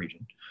that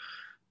region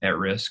at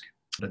risk.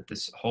 But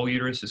this whole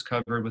uterus is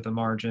covered with a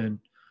margin.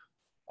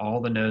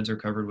 All the nodes are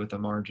covered with a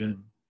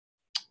margin.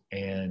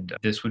 And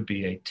this would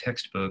be a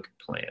textbook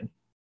plan,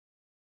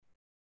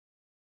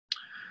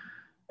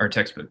 or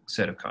textbook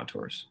set of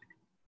contours.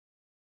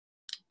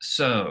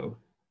 So,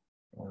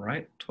 all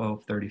right,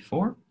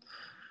 1234.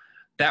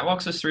 That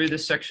walks us through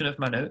this section of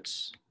my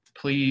notes.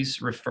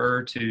 Please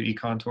refer to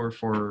eContour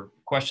for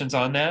questions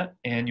on that,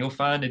 and you'll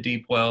find a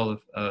deep well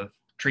of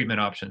treatment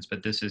options,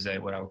 but this is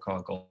what I would call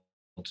a gold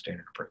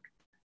standard approach.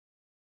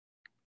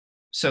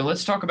 So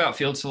let's talk about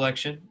field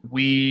selection.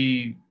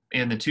 We,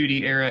 in the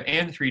 2D era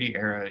and the 3D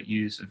era,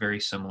 use a very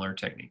similar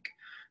technique.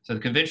 So the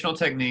conventional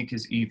technique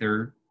is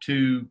either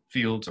 2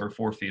 fields or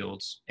 4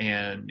 fields,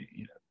 and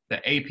the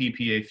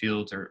APPA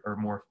fields are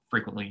more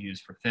frequently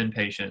used for thin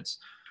patients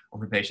or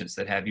for patients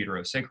that have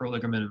uterosacral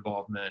ligament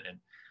involvement, and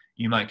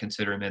you might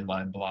consider an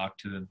inline block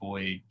to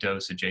avoid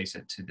dose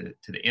adjacent to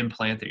the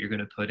implant that you're going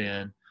to put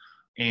in.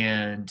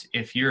 And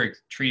if you're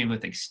treating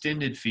with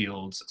extended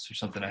fields, which is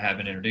something I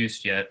haven't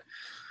introduced yet,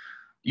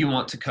 you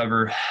want to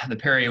cover the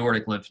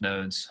periaortic lymph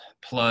nodes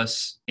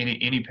plus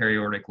any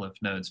periaortic lymph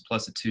nodes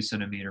plus a 2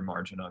 centimeter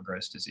margin on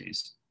gross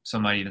disease.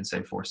 Some might even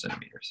say 4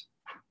 centimeters.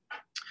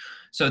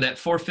 So that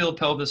four-field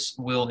pelvis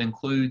will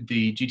include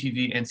the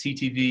GTV and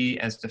CTV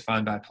as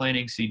defined by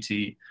planning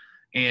CT.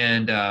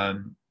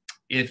 And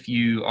if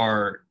you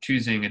are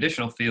choosing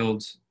additional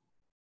fields,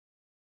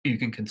 you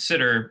can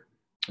consider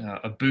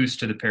a boost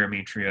to the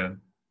parametria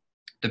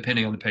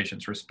depending on the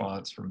patient's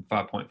response from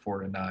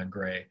 5.4 to 9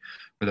 gray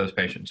for those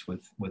patients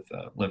with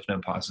lymph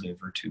node positive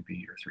or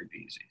 2B or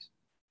 3B disease.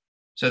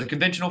 So the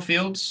conventional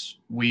fields,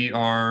 we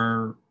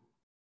are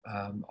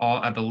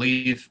I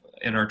believe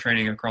in our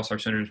training across our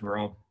centers, we're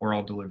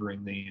all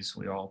delivering these.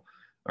 We all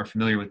are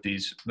familiar with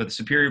these, but the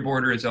superior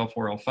border is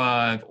L4,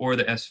 L5, or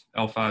the L5,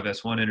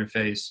 S1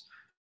 interface.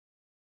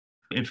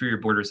 Inferior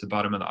border is the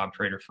bottom of the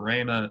obturator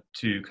foramen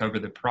to cover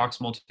the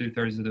proximal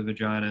 2/3 of the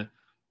vagina,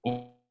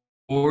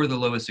 or the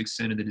lowest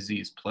extent of the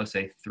disease, plus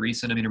a 3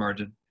 centimeter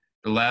margin.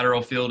 The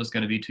lateral field is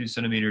going to be 2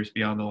 centimeters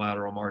beyond the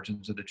lateral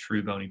margins of the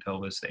true bony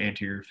pelvis. The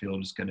anterior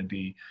field is going to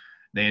be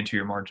the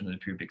anterior margin of the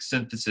pubic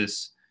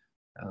symphysis.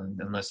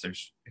 Unless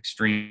there's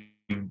extreme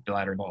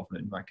bladder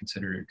involvement, you might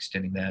consider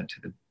extending that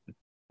to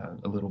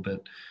a little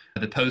bit.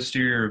 The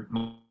posterior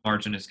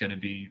margin is going to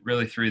be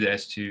really through the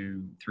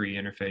S2-3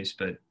 interface,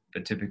 but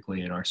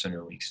typically in our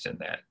center we extend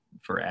that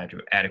for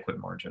adequate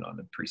margin on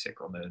the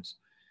presacral nodes.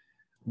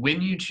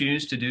 When you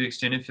choose to do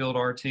extended field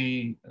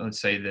RT, let's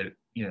say that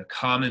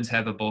commons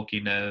have a bulky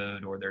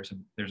node, or there's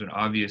an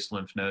obvious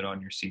lymph node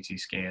on your CT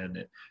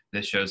scan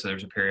that shows that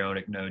there's a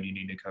periodic node you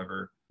need to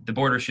cover. The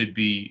border should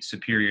be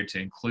superior to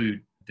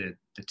include the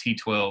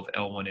T12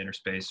 L1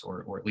 interspace,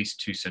 or at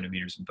least 2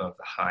 centimeters above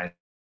the highest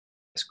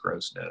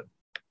gross node.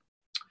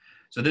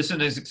 So this is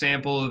an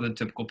example of a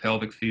typical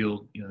pelvic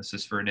field. This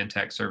is for an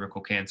intact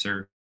cervical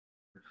cancer.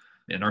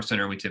 In our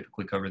center, we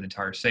typically cover the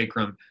entire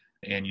sacrum,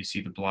 and you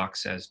see the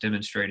blocks as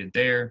demonstrated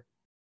there.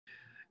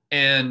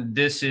 And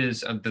this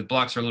is, the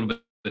blocks are a little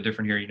bit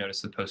different here. You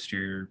notice the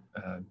posterior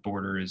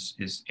border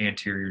is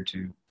anterior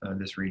to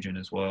this region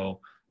as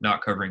well,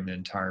 not covering the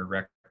entire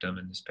rectum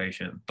in this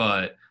patient.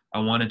 But I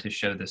wanted to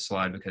show this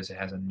slide because it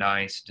has a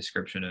nice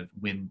description of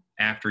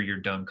after you're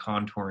done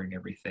contouring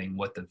everything,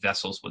 what the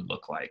vessels would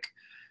look like.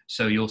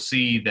 So you'll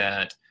see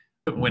that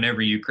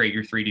whenever you create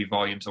your 3D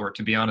volumes, or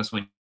to be honest,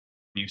 when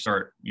you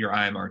start your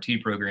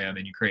IMRT program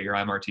and you create your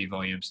IMRT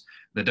volumes,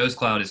 the dose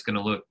cloud is going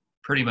to look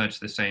pretty much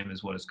the same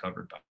as what is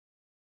covered by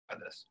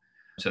this.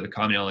 So the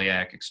common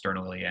iliac,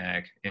 external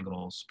iliac,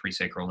 inguinals,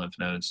 presacral lymph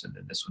nodes, and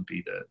then this would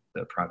be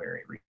the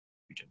primary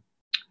region.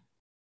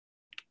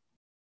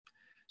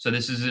 So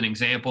this is an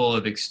example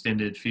of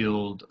extended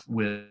field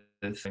with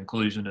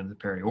inclusion of the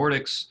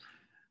periortics,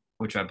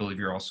 which I believe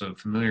you're also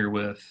familiar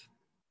with.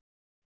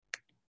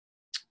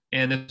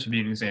 And this would be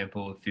an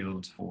example of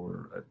fields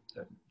for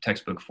a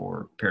textbook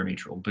for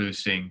parametrial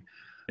boosting.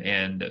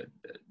 And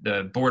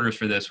the borders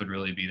for this would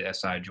really be the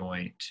SI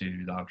joint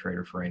to the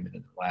obturator foramen,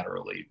 and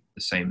laterally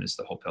the same as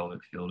the whole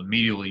pelvic field.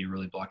 Immediately, you're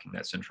really blocking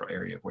that central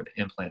area where the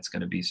implant's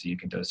going to be, so you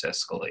can dose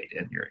escalate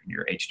in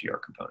your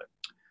HDR component.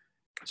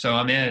 So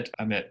I'm at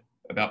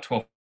about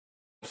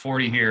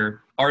 1240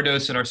 here. Our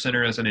dose in our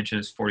center, as I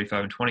mentioned, is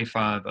 45 and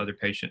 25.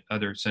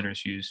 Other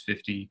centers use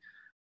 50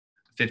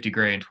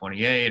 gray and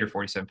 28, or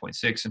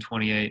 47.6 and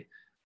 28,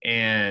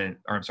 or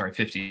I'm sorry,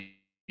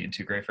 50 and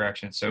 2 gray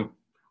fractions. So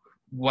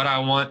what I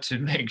want to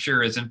make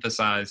sure is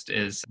emphasized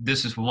is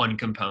this is one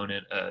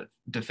component of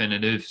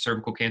definitive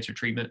cervical cancer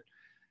treatment.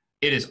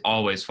 It is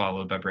always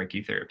followed by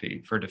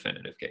brachytherapy for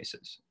definitive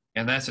cases.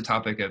 And that's a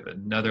topic of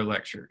another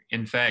lecture.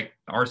 In fact,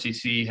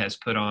 RCC has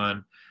put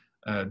on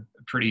a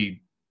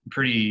pretty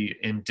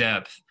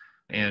in-depth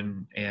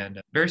and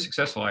very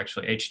successful,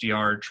 actually,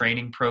 HDR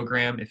training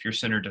program. If your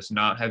center does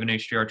not have an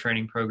HDR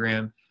training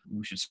program,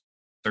 we should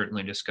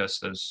certainly discuss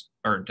those,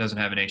 or doesn't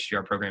have an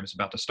HDR program, is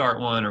about to start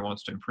one, or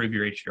wants to improve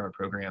your HDR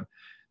program.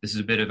 This is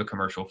a bit of a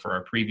commercial for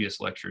our previous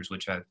lectures,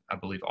 which I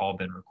believe all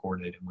been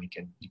recorded,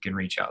 and you can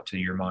reach out to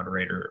your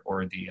moderator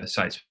or the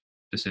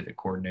site-specific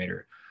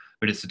coordinator.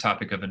 But it's the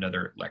topic of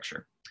another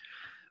lecture.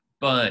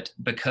 But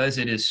because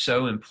it is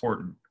so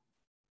important,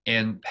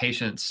 and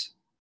patients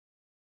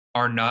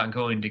are not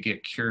going to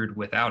get cured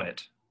without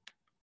it,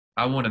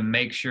 I want to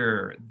make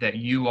sure that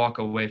you walk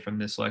away from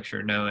this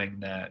lecture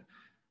knowing that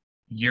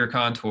your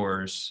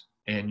contours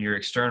and your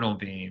external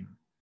beam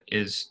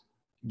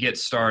get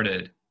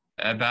started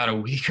about a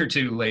week or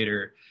two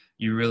later.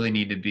 You really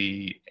need to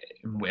be,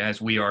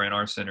 as we are in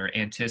our center,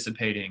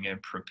 anticipating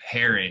and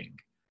preparing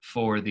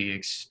for the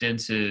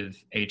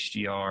extensive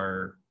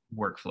HDR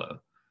workflow.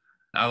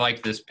 I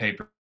like this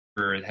paper.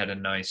 It had a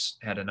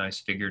nice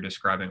figure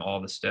describing all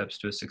the steps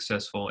to a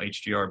successful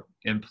HDR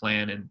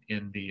implant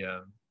in the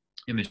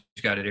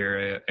image-guided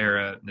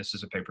era. This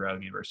is a paper out of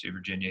the University of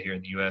Virginia here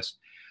in the U.S.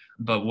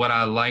 But what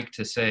I like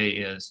to say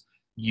is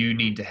you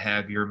need to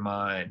have your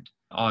mind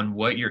on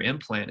what your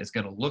implant is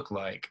going to look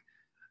like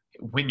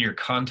when you're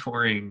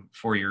contouring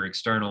for your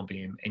external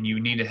beam, and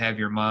you need to have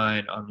your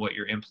mind on what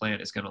your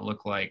implant is going to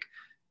look like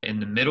in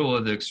the middle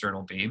of the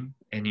external beam,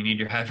 and you need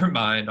to have your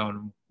mind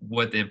on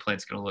what the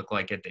implant's going to look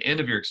like at the end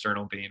of your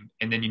external beam,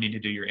 and then you need to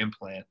do your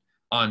implant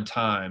on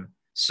time.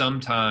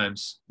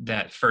 Sometimes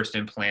that first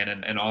implant,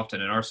 and often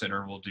in our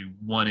center, we'll do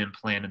one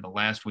implant in the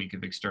last week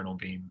of external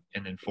beam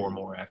and then 4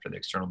 more after the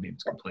external beam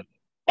is completed.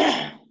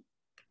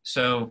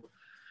 So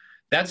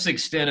that's the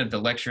extent of the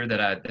lecture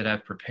that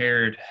I've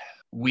prepared.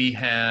 We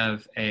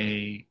have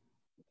a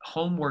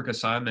homework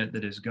assignment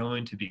that is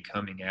going to be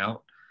coming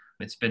out.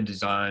 It's been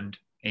designed,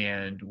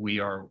 and we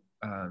are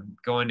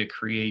going to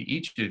create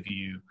each of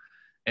you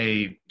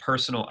a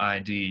personal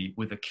ID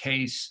with a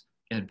case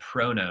in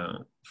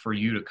ProKnow for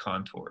you to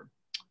contour.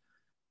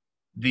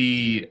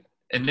 The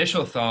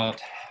initial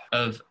thought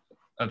of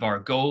our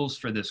goals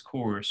for this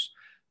course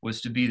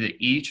was to be that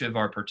each of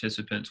our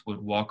participants would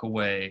walk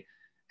away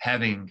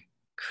having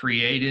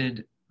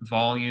created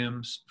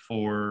volumes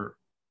for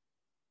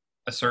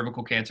a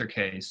cervical cancer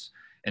case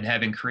and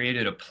having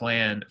created a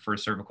plan for a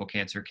cervical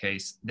cancer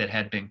case that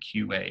had been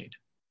QA'd.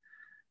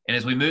 And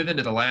as we move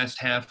into the last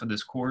half of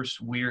this course,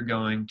 we are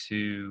going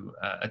to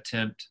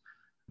attempt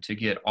to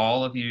get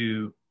all of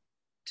you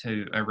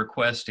to a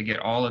request to get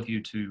all of you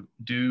to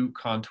do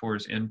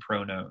contours in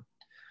ProKnow.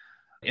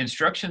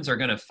 Instructions are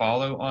going to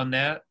follow on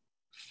that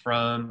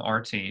from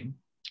our team,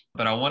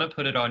 but I want to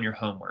put it on your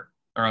homework,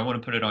 or I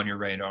want to put it on your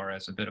radar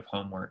as a bit of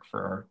homework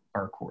for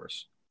our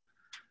course.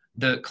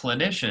 The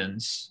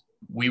clinicians,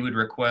 we would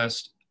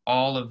request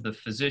all of the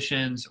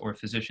physicians or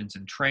physicians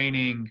in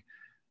training.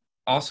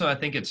 Also, I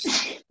think it's,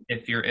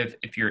 if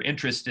you're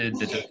interested,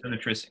 the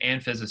dosimetrist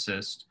and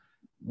physicist,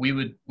 we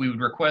would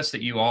request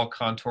that you all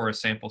contour a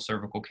sample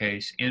cervical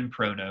case in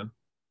ProKnow.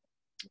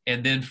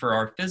 And then for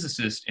our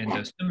physicist and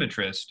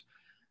dosimetrist,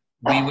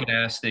 we would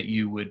ask that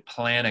you would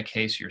plan a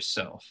case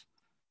yourself.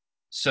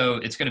 So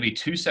it's going to be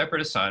 2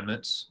 separate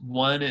assignments.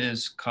 One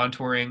is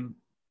contouring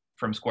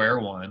from square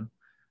one,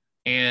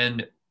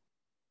 and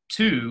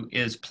 2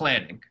 is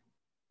planning.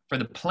 For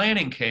the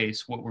planning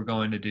case, what we're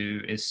going to do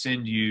is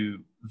send you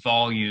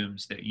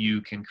volumes that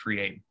you can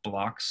create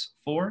blocks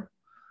for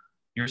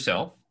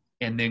yourself,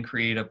 and then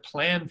create a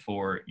plan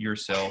for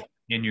yourself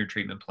in your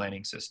treatment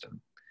planning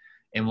system.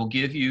 And we'll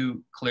give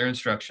you clear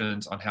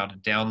instructions on how to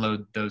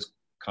download those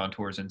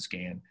contours and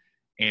scan,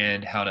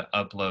 and how to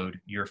upload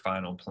your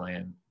final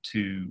plan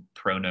to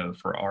ProKnow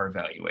for our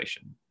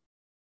evaluation.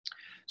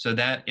 So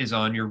that is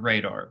on your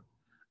radar.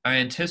 I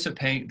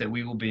anticipate that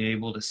we will be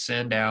able to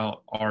send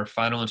out our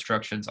final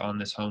instructions on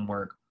this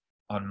homework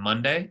on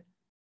Monday.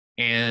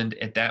 And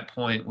at that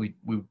point, we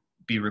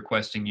be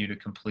requesting you to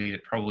complete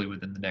it probably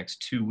within the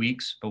next 2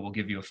 weeks, but we'll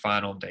give you a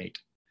final date.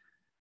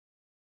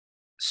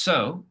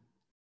 So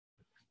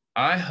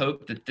I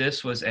hope that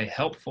this was a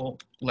helpful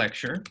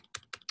lecture.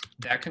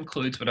 That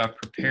concludes what I've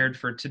prepared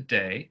for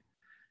today,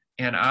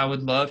 and I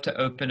would love to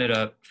open it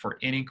up for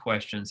any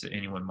questions that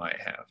anyone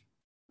might have.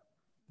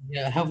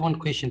 Yeah, I have one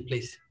question,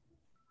 please.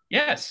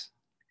 Yes.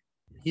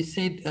 You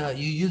said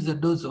you use a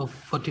dose of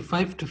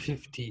 45 to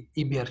 50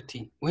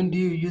 EBRT. When do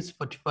you use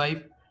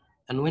 45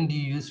 and when do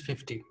you use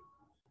 50?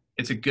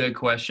 It's a good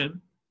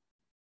question.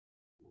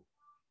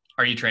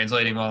 Are you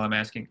translating while I'm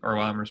asking or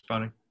while I'm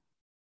responding?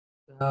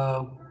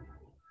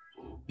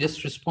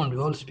 Just respond. We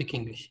all speak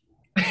English.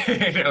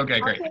 Okay,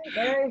 great. Okay,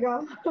 there you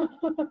go.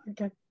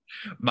 Okay.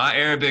 My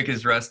Arabic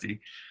is rusty.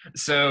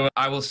 So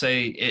I will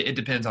say it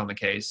depends on the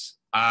case.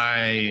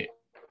 I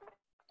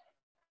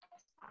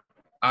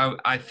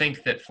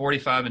think that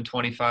 45 and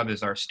 25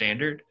 is our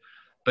standard.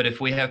 But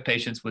if we have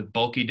patients with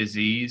bulky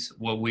disease,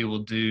 what we will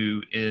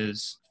do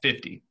is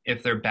 50.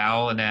 If their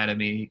bowel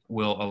anatomy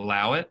will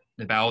allow it,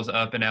 the bowel's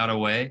up and out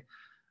away.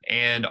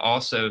 And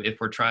also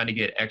if we're trying to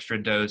get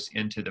extra dose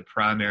into the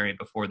primary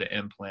before the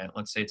implant,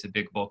 let's say it's a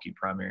big bulky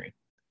primary.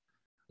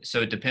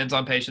 So it depends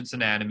on patient's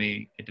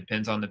anatomy. It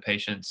depends on the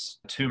patient's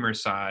tumor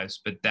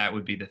size, but that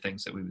would be the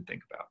things that we would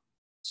think about.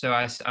 So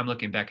I'm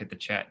looking back at the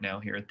chat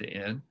now here at the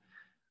end.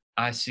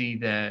 I see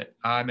that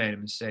I made a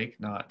mistake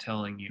not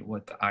telling you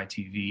what the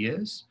ITV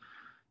is.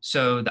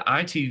 So the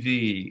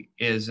ITV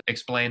is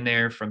explained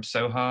there from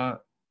Soha.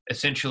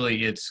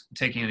 Essentially, it's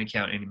taking into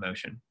account any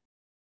motion.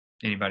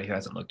 Anybody who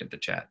hasn't looked at the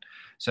chat.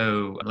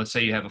 So let's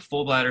say you have a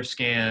full bladder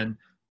scan.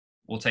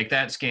 We'll take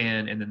that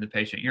scan, and then the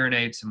patient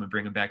urinates, and we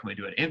bring them back and we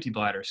do an empty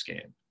bladder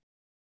scan.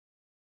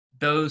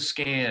 Those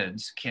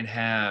scans can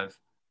have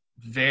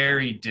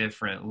very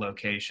different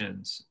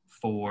locations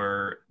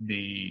for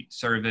the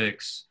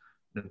cervix,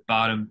 the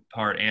bottom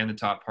part and the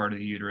top part of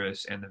the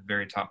uterus, and the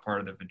very top part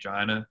of the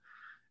vagina.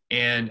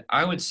 And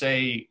I would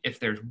say if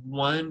there's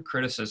one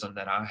criticism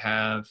that I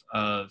have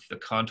of the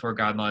contour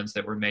guidelines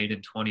that were made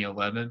in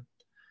 2011,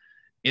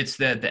 it's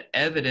that the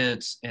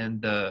evidence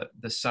and the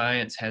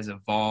science has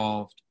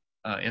evolved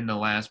in the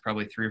last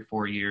probably 3 or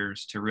 4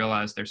 years to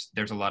realize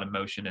there's a lot of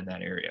motion in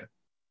that area.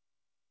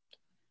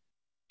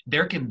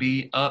 There can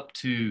be up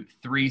to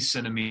 3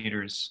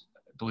 centimeters,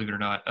 believe it or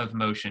not, of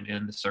motion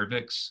in the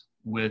cervix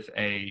with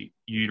a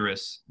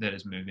uterus that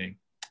is moving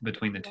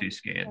between the 2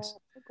 scans.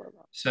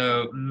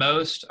 So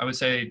most, I would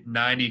say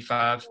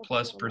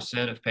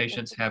 95+% of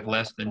patients have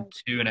less than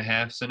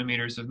 2.5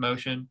 centimeters of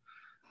motion.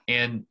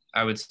 And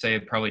I would say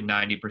probably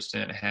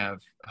 90% have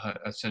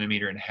a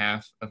centimeter and a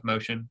half of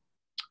motion.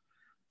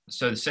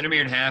 So the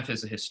centimeter and a half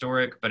is a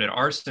historic, but at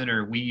our center,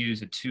 we use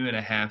a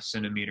 2.5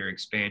 centimeter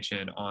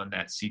expansion on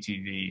that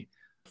CTV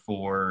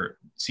for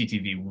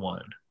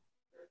CTV1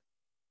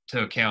 to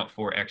account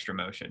for extra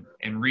motion.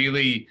 And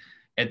really,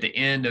 at the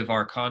end of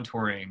our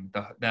contouring,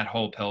 that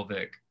whole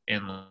pelvic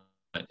inlet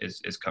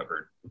is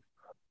covered.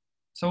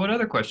 So what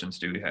other questions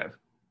do we have?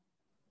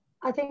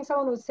 I think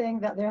someone was saying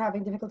that they're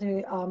having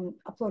difficulty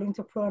uploading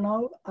to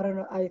ProKnow. I don't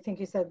know. I think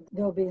you said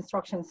there will be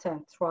instructions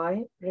sent,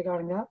 right,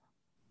 regarding that?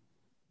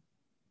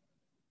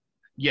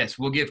 Yes,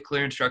 we'll give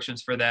clear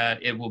instructions for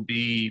that. It will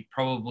be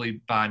probably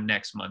by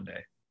next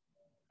Monday.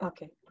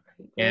 Okay.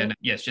 Great. And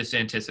yes, just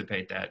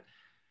anticipate that.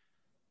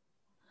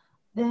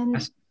 Then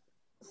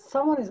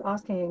someone is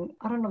asking,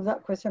 I don't know if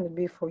that question would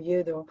be for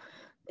you though.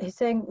 He's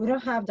saying we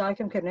don't have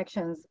DICOM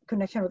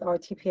connection with our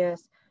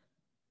TPS.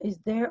 Is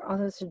there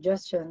other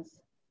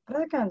suggestions? I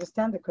don't think I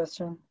understand the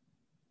question.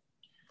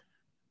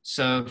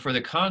 So for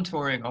the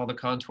contouring, all the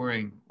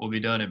contouring will be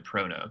done in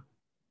ProKnow.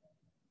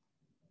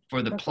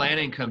 For the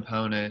planning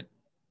component,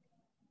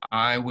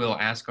 I will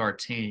ask our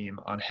team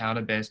on how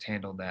to best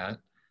handle that.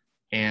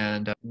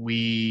 And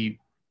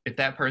if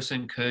that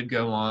person could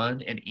go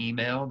on and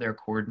email their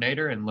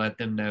coordinator and let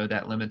them know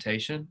that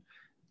limitation,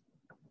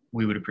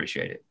 we would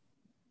appreciate it.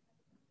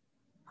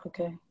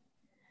 Okay.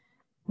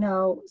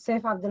 Now,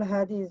 Saif Abdul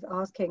Hadi is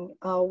asking,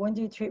 when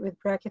do you treat with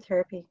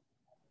brachytherapy?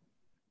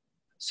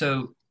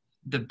 So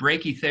the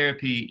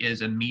brachytherapy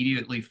is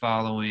immediately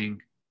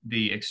following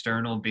the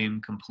external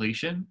beam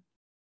completion,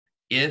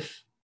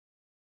 if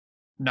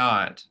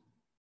not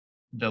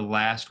the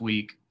last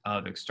week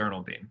of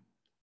external beam.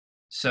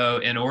 So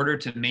in order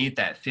to meet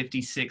that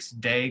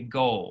 56-day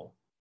goal,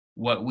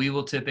 what we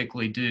will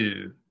typically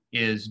do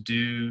is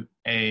do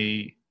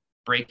a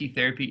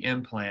brachytherapy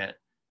implant.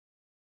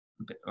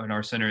 In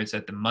our center, it's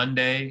at the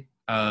Monday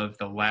of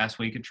the last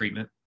week of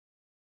treatment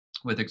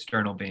with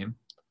external beam.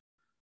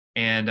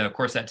 And of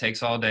course, that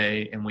takes all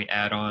day, and we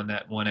add on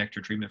that one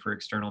extra treatment for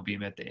external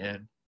beam at the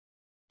end.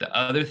 The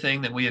other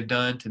thing that we have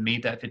done to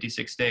meet that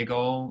 56-day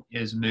goal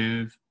is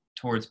move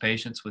towards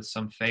patients with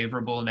some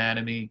favorable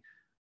anatomy,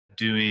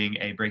 doing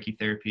a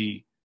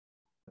brachytherapy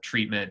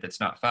treatment that's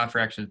not 5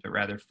 fractions, but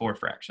rather 4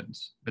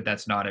 fractions. But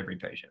that's not every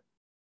patient.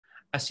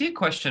 I see a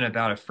question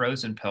about a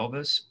frozen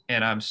pelvis,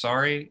 and I'm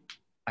sorry,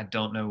 I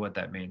don't know what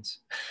that means.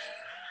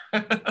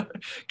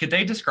 Could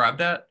they describe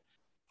that?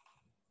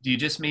 Do you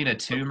just mean a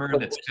tumor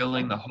that's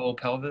filling the whole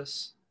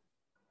pelvis?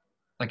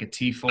 Like a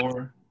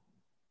T4,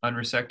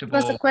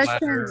 unresectable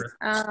bladder?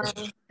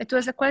 It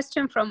was a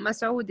question from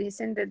Masoud. He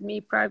sent it me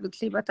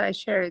privately, but I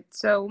shared.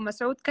 So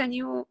Masoud, can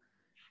you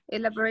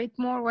elaborate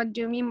more? What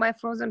do you mean by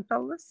frozen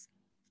pelvis?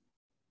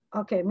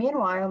 Okay,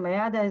 meanwhile,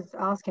 Mayada is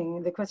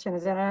asking, the question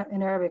is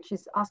in Arabic,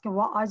 she's asking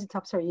what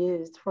isotopes are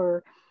used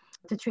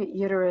to treat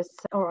uterus,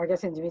 or I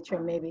guess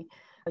endometrium maybe,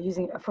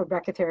 for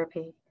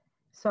brachytherapy.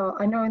 So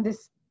I know in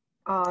this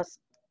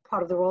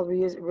part of the world we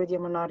use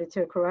iridium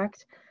 192,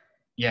 correct?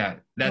 Yeah,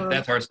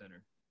 that's our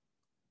center.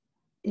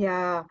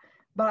 Yeah,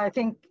 but I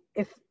think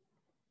if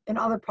in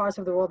other parts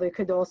of the world they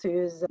could also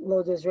use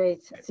low dose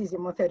rates,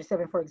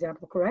 cesium-137 for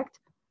example, correct?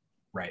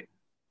 Right.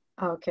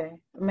 اوكي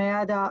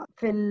ميادا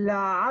في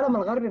العالم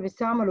الغربي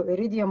بيستعملوا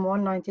إيريديوم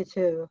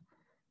 192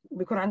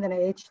 بيكون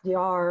عندنا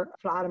HDR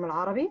في العالم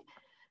العربي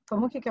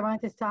فممكن كمان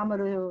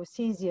تستعملوا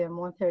cesium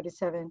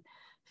 137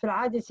 في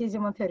العادة cesium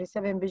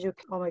 137 بيجوا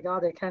oh my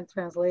god I can't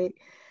translate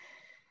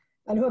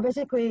اللي هو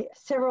basically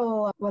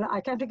several well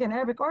I can't speak in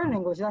Arabic or in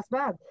English that's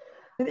bad.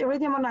 With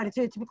Iridium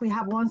 192 you typically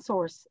have one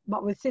source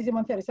but with cesium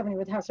 137 you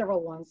would have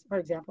several ones for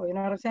example, you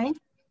know what I'm saying?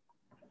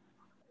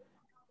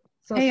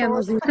 So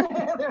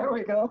there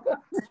we go.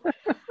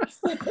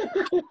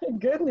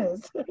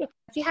 Goodness.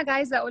 في حاجة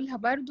عايزة أقولها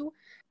برضو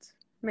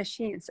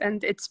machines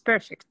and it's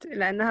perfect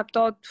لأنها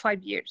بتقعد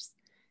 5 years.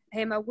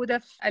 هي موجودة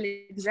في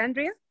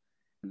ألكسندريا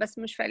بس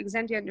مش في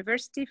ألكسندريا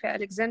يونيفرسيتي في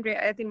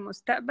ألكسندريا آدي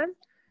المستقبل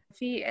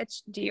في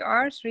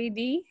HDR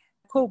 3D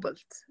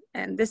Cobalt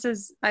and this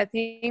is I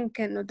think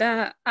إنه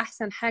ده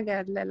أحسن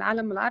حاجة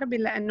للعالم العربي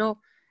لأنه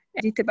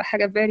دي تبقى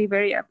حاجة very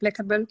very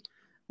applicable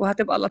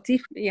وهتبقى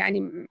لطيف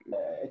يعني.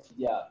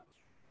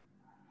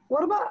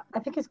 What about, I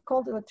think it's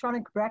called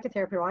electronic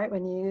brachytherapy, right?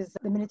 When you use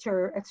the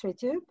miniature X-ray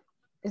tube.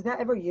 Is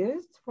that ever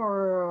used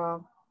for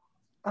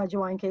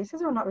GYN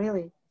cases or not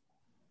really?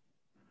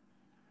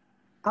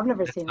 I've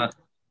never seen it.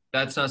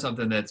 That's not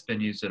something that's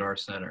been used at our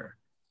center.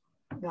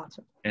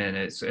 Gotcha. And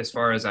it's, as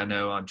far as I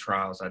know on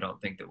trials, I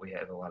don't think that we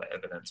have a lot of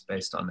evidence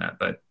based on that,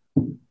 but.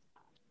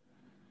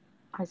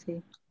 I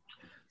see.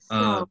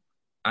 So,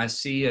 I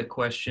see a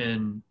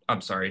question.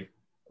 I'm sorry.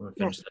 I'm going to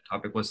finish the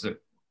topic.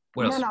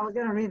 What else? No, I was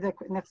going to read the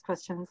next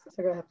questions.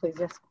 So go ahead, please.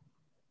 Yes.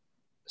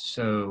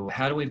 So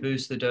how do we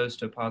boost the dose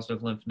to a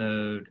positive lymph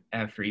node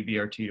after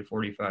EBRT to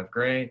 45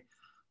 gray?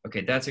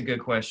 Okay, that's a good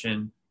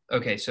question.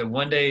 Okay, so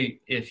one day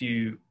if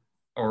you,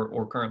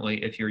 or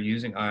currently if you're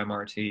using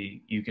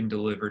IMRT, you can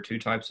deliver 2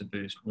 types of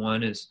boost.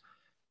 One is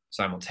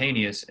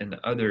simultaneous and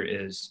the other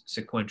is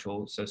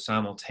sequential. So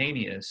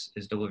simultaneous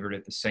is delivered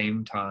at the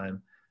same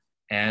time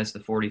as the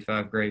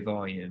 45 gray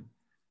volume.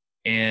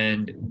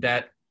 And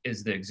that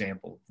is the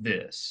example of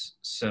this.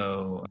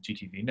 So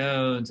GTV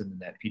nodes and then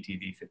that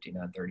PTV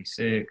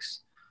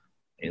 5936.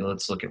 And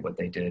let's look at what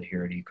they did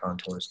here at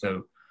eContour.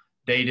 So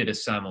they did a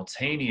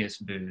simultaneous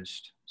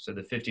boost. So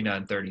the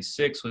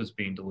 5936 was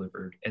being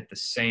delivered at the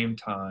same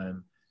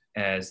time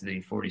as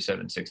the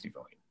 4760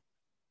 volume.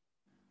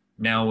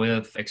 Now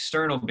with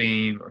external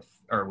beam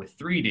or with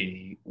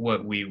 3D,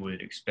 what we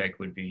would expect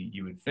would be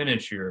you would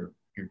finish your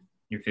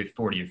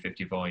 40 or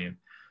 50 volume,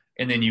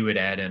 and then you would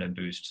add in a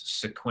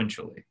boost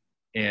sequentially.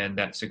 And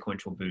that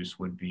sequential boost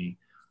would be,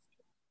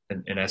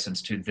 in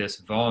essence, to this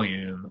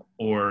volume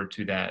or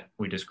to that,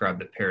 we described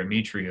the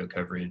parametrio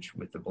coverage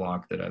with the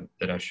block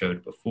that I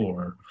showed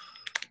before,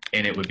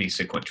 and it would be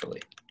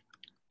sequentially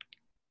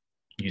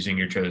using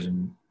your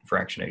chosen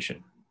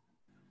fractionation.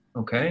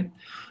 Okay,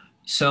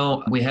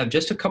 so we have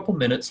just a couple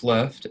minutes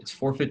left. It's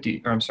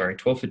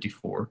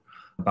 12:54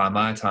 by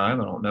my time.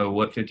 I don't know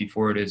what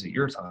 54 it is at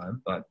your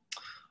time, but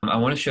I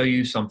want to show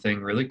you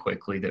something really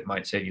quickly that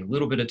might save you a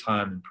little bit of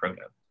time in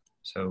ProKnow.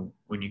 So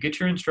when you get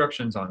your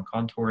instructions on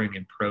contouring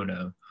in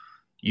ProKnow,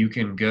 you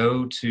can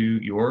go to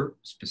your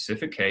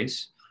specific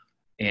case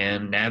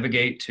and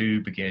navigate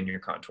to begin your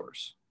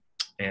contours.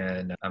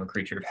 And I'm a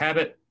creature of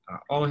habit. I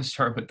always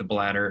start with the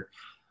bladder.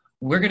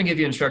 We're going to give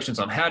you instructions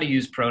on how to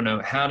use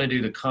ProKnow, how to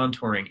do the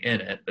contouring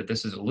in it, but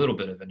this is a little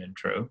bit of an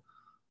intro.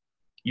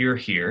 You're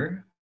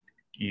here.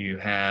 You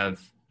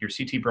have your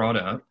CT brought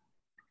up.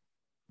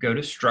 Go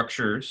to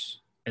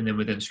structures, and then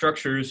within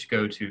structures,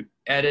 go to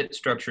edit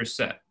structure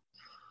set.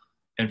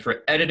 And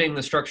for editing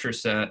the structure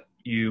set,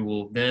 you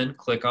will then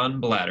click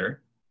on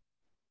bladder.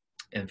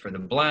 And for the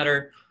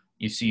bladder,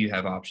 you see you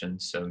have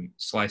options. So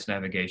slice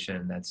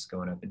navigation, that's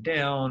going up and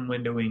down.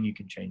 Windowing, you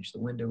can change the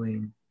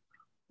windowing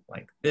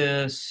like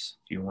this.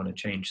 If you want to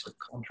change the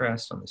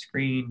contrast on the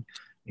screen,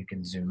 you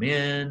can zoom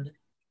in.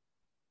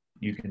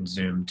 You can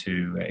zoom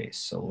to a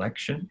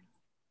selection,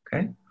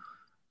 okay?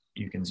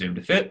 You can zoom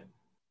to fit.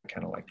 I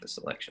kind of like the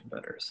selection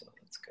better, so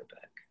let's go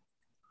back.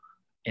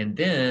 And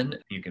then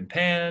you can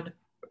pan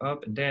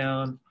up and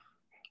down,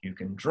 you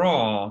can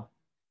draw,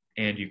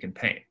 and you can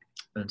paint.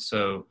 And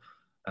so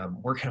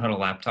I'm working on a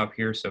laptop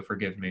here, so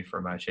forgive me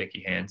for my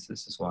shaky hands.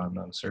 This is why I'm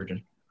not a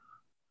surgeon.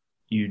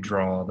 You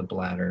draw the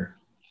bladder.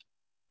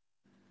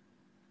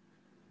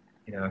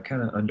 You know, I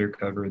kind of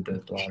undercovered the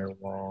bladder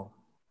wall,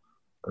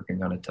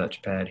 working on a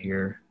touchpad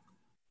here.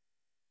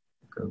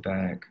 Go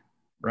back,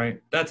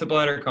 right? That's a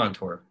bladder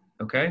contour,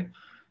 okay?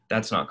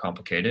 That's not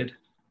complicated,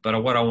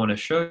 but what I want to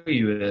show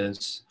you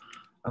is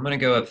I'm going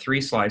to go up 3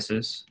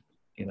 slices.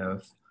 You know,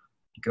 if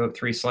you go up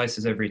 3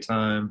 slices every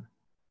time,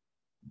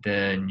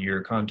 then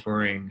you're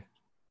contouring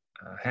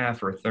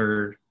half or a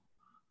third.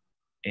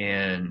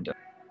 And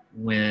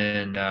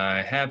when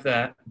I have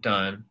that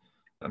done,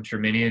 I'm sure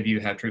many of you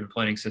have treatment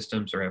planning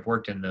systems or have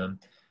worked in them,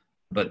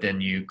 but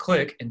then you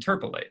click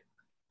interpolate.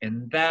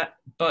 And that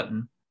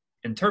button,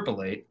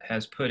 interpolate,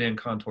 has put in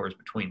contours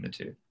between the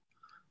two.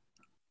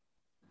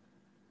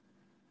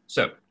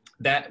 So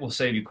that will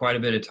save you quite a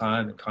bit of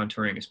time in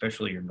contouring,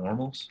 especially your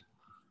normals.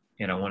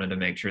 And I wanted to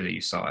make sure that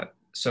you saw it.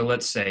 So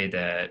let's say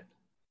that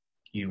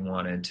you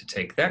wanted to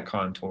take that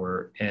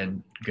contour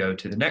and go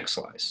to the next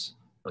slice.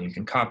 Well, you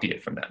can copy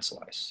it from that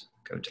slice.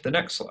 Go to the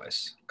next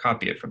slice,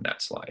 copy it from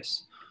that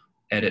slice,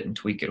 edit and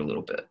tweak it a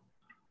little bit.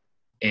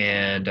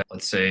 And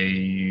let's say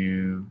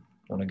you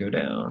want to go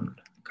down,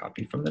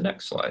 copy from the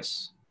next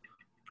slice,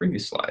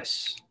 previous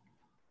slice,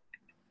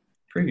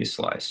 previous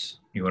slice.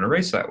 You want to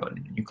erase that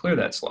one, you clear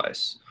that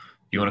slice.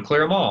 You want to clear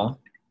them all,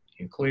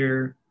 you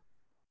clear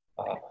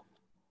all.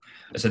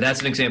 So that's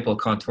an example of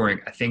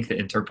contouring. I think the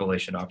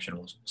interpolation option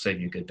will save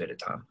you a good bit of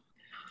time.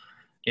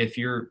 If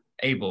you're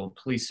able,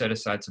 please set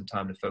aside some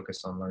time to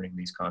focus on learning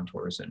these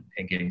contours and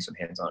getting some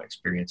hands-on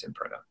experience in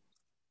ProKnow.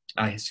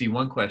 I see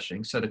one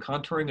question. So the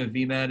contouring of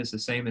VMAT is the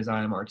same as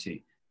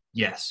IMRT?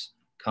 Yes,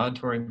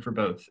 contouring for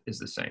both is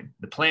the same.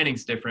 The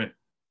planning's different,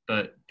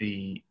 but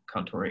the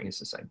contouring is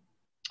the same.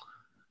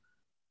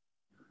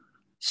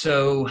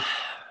 So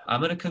I'm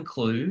going to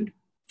conclude.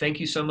 Thank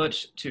you so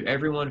much to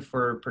everyone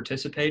for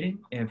participating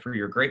and for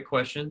your great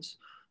questions,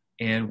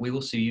 and we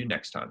will see you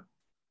next time.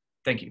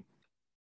 Thank you.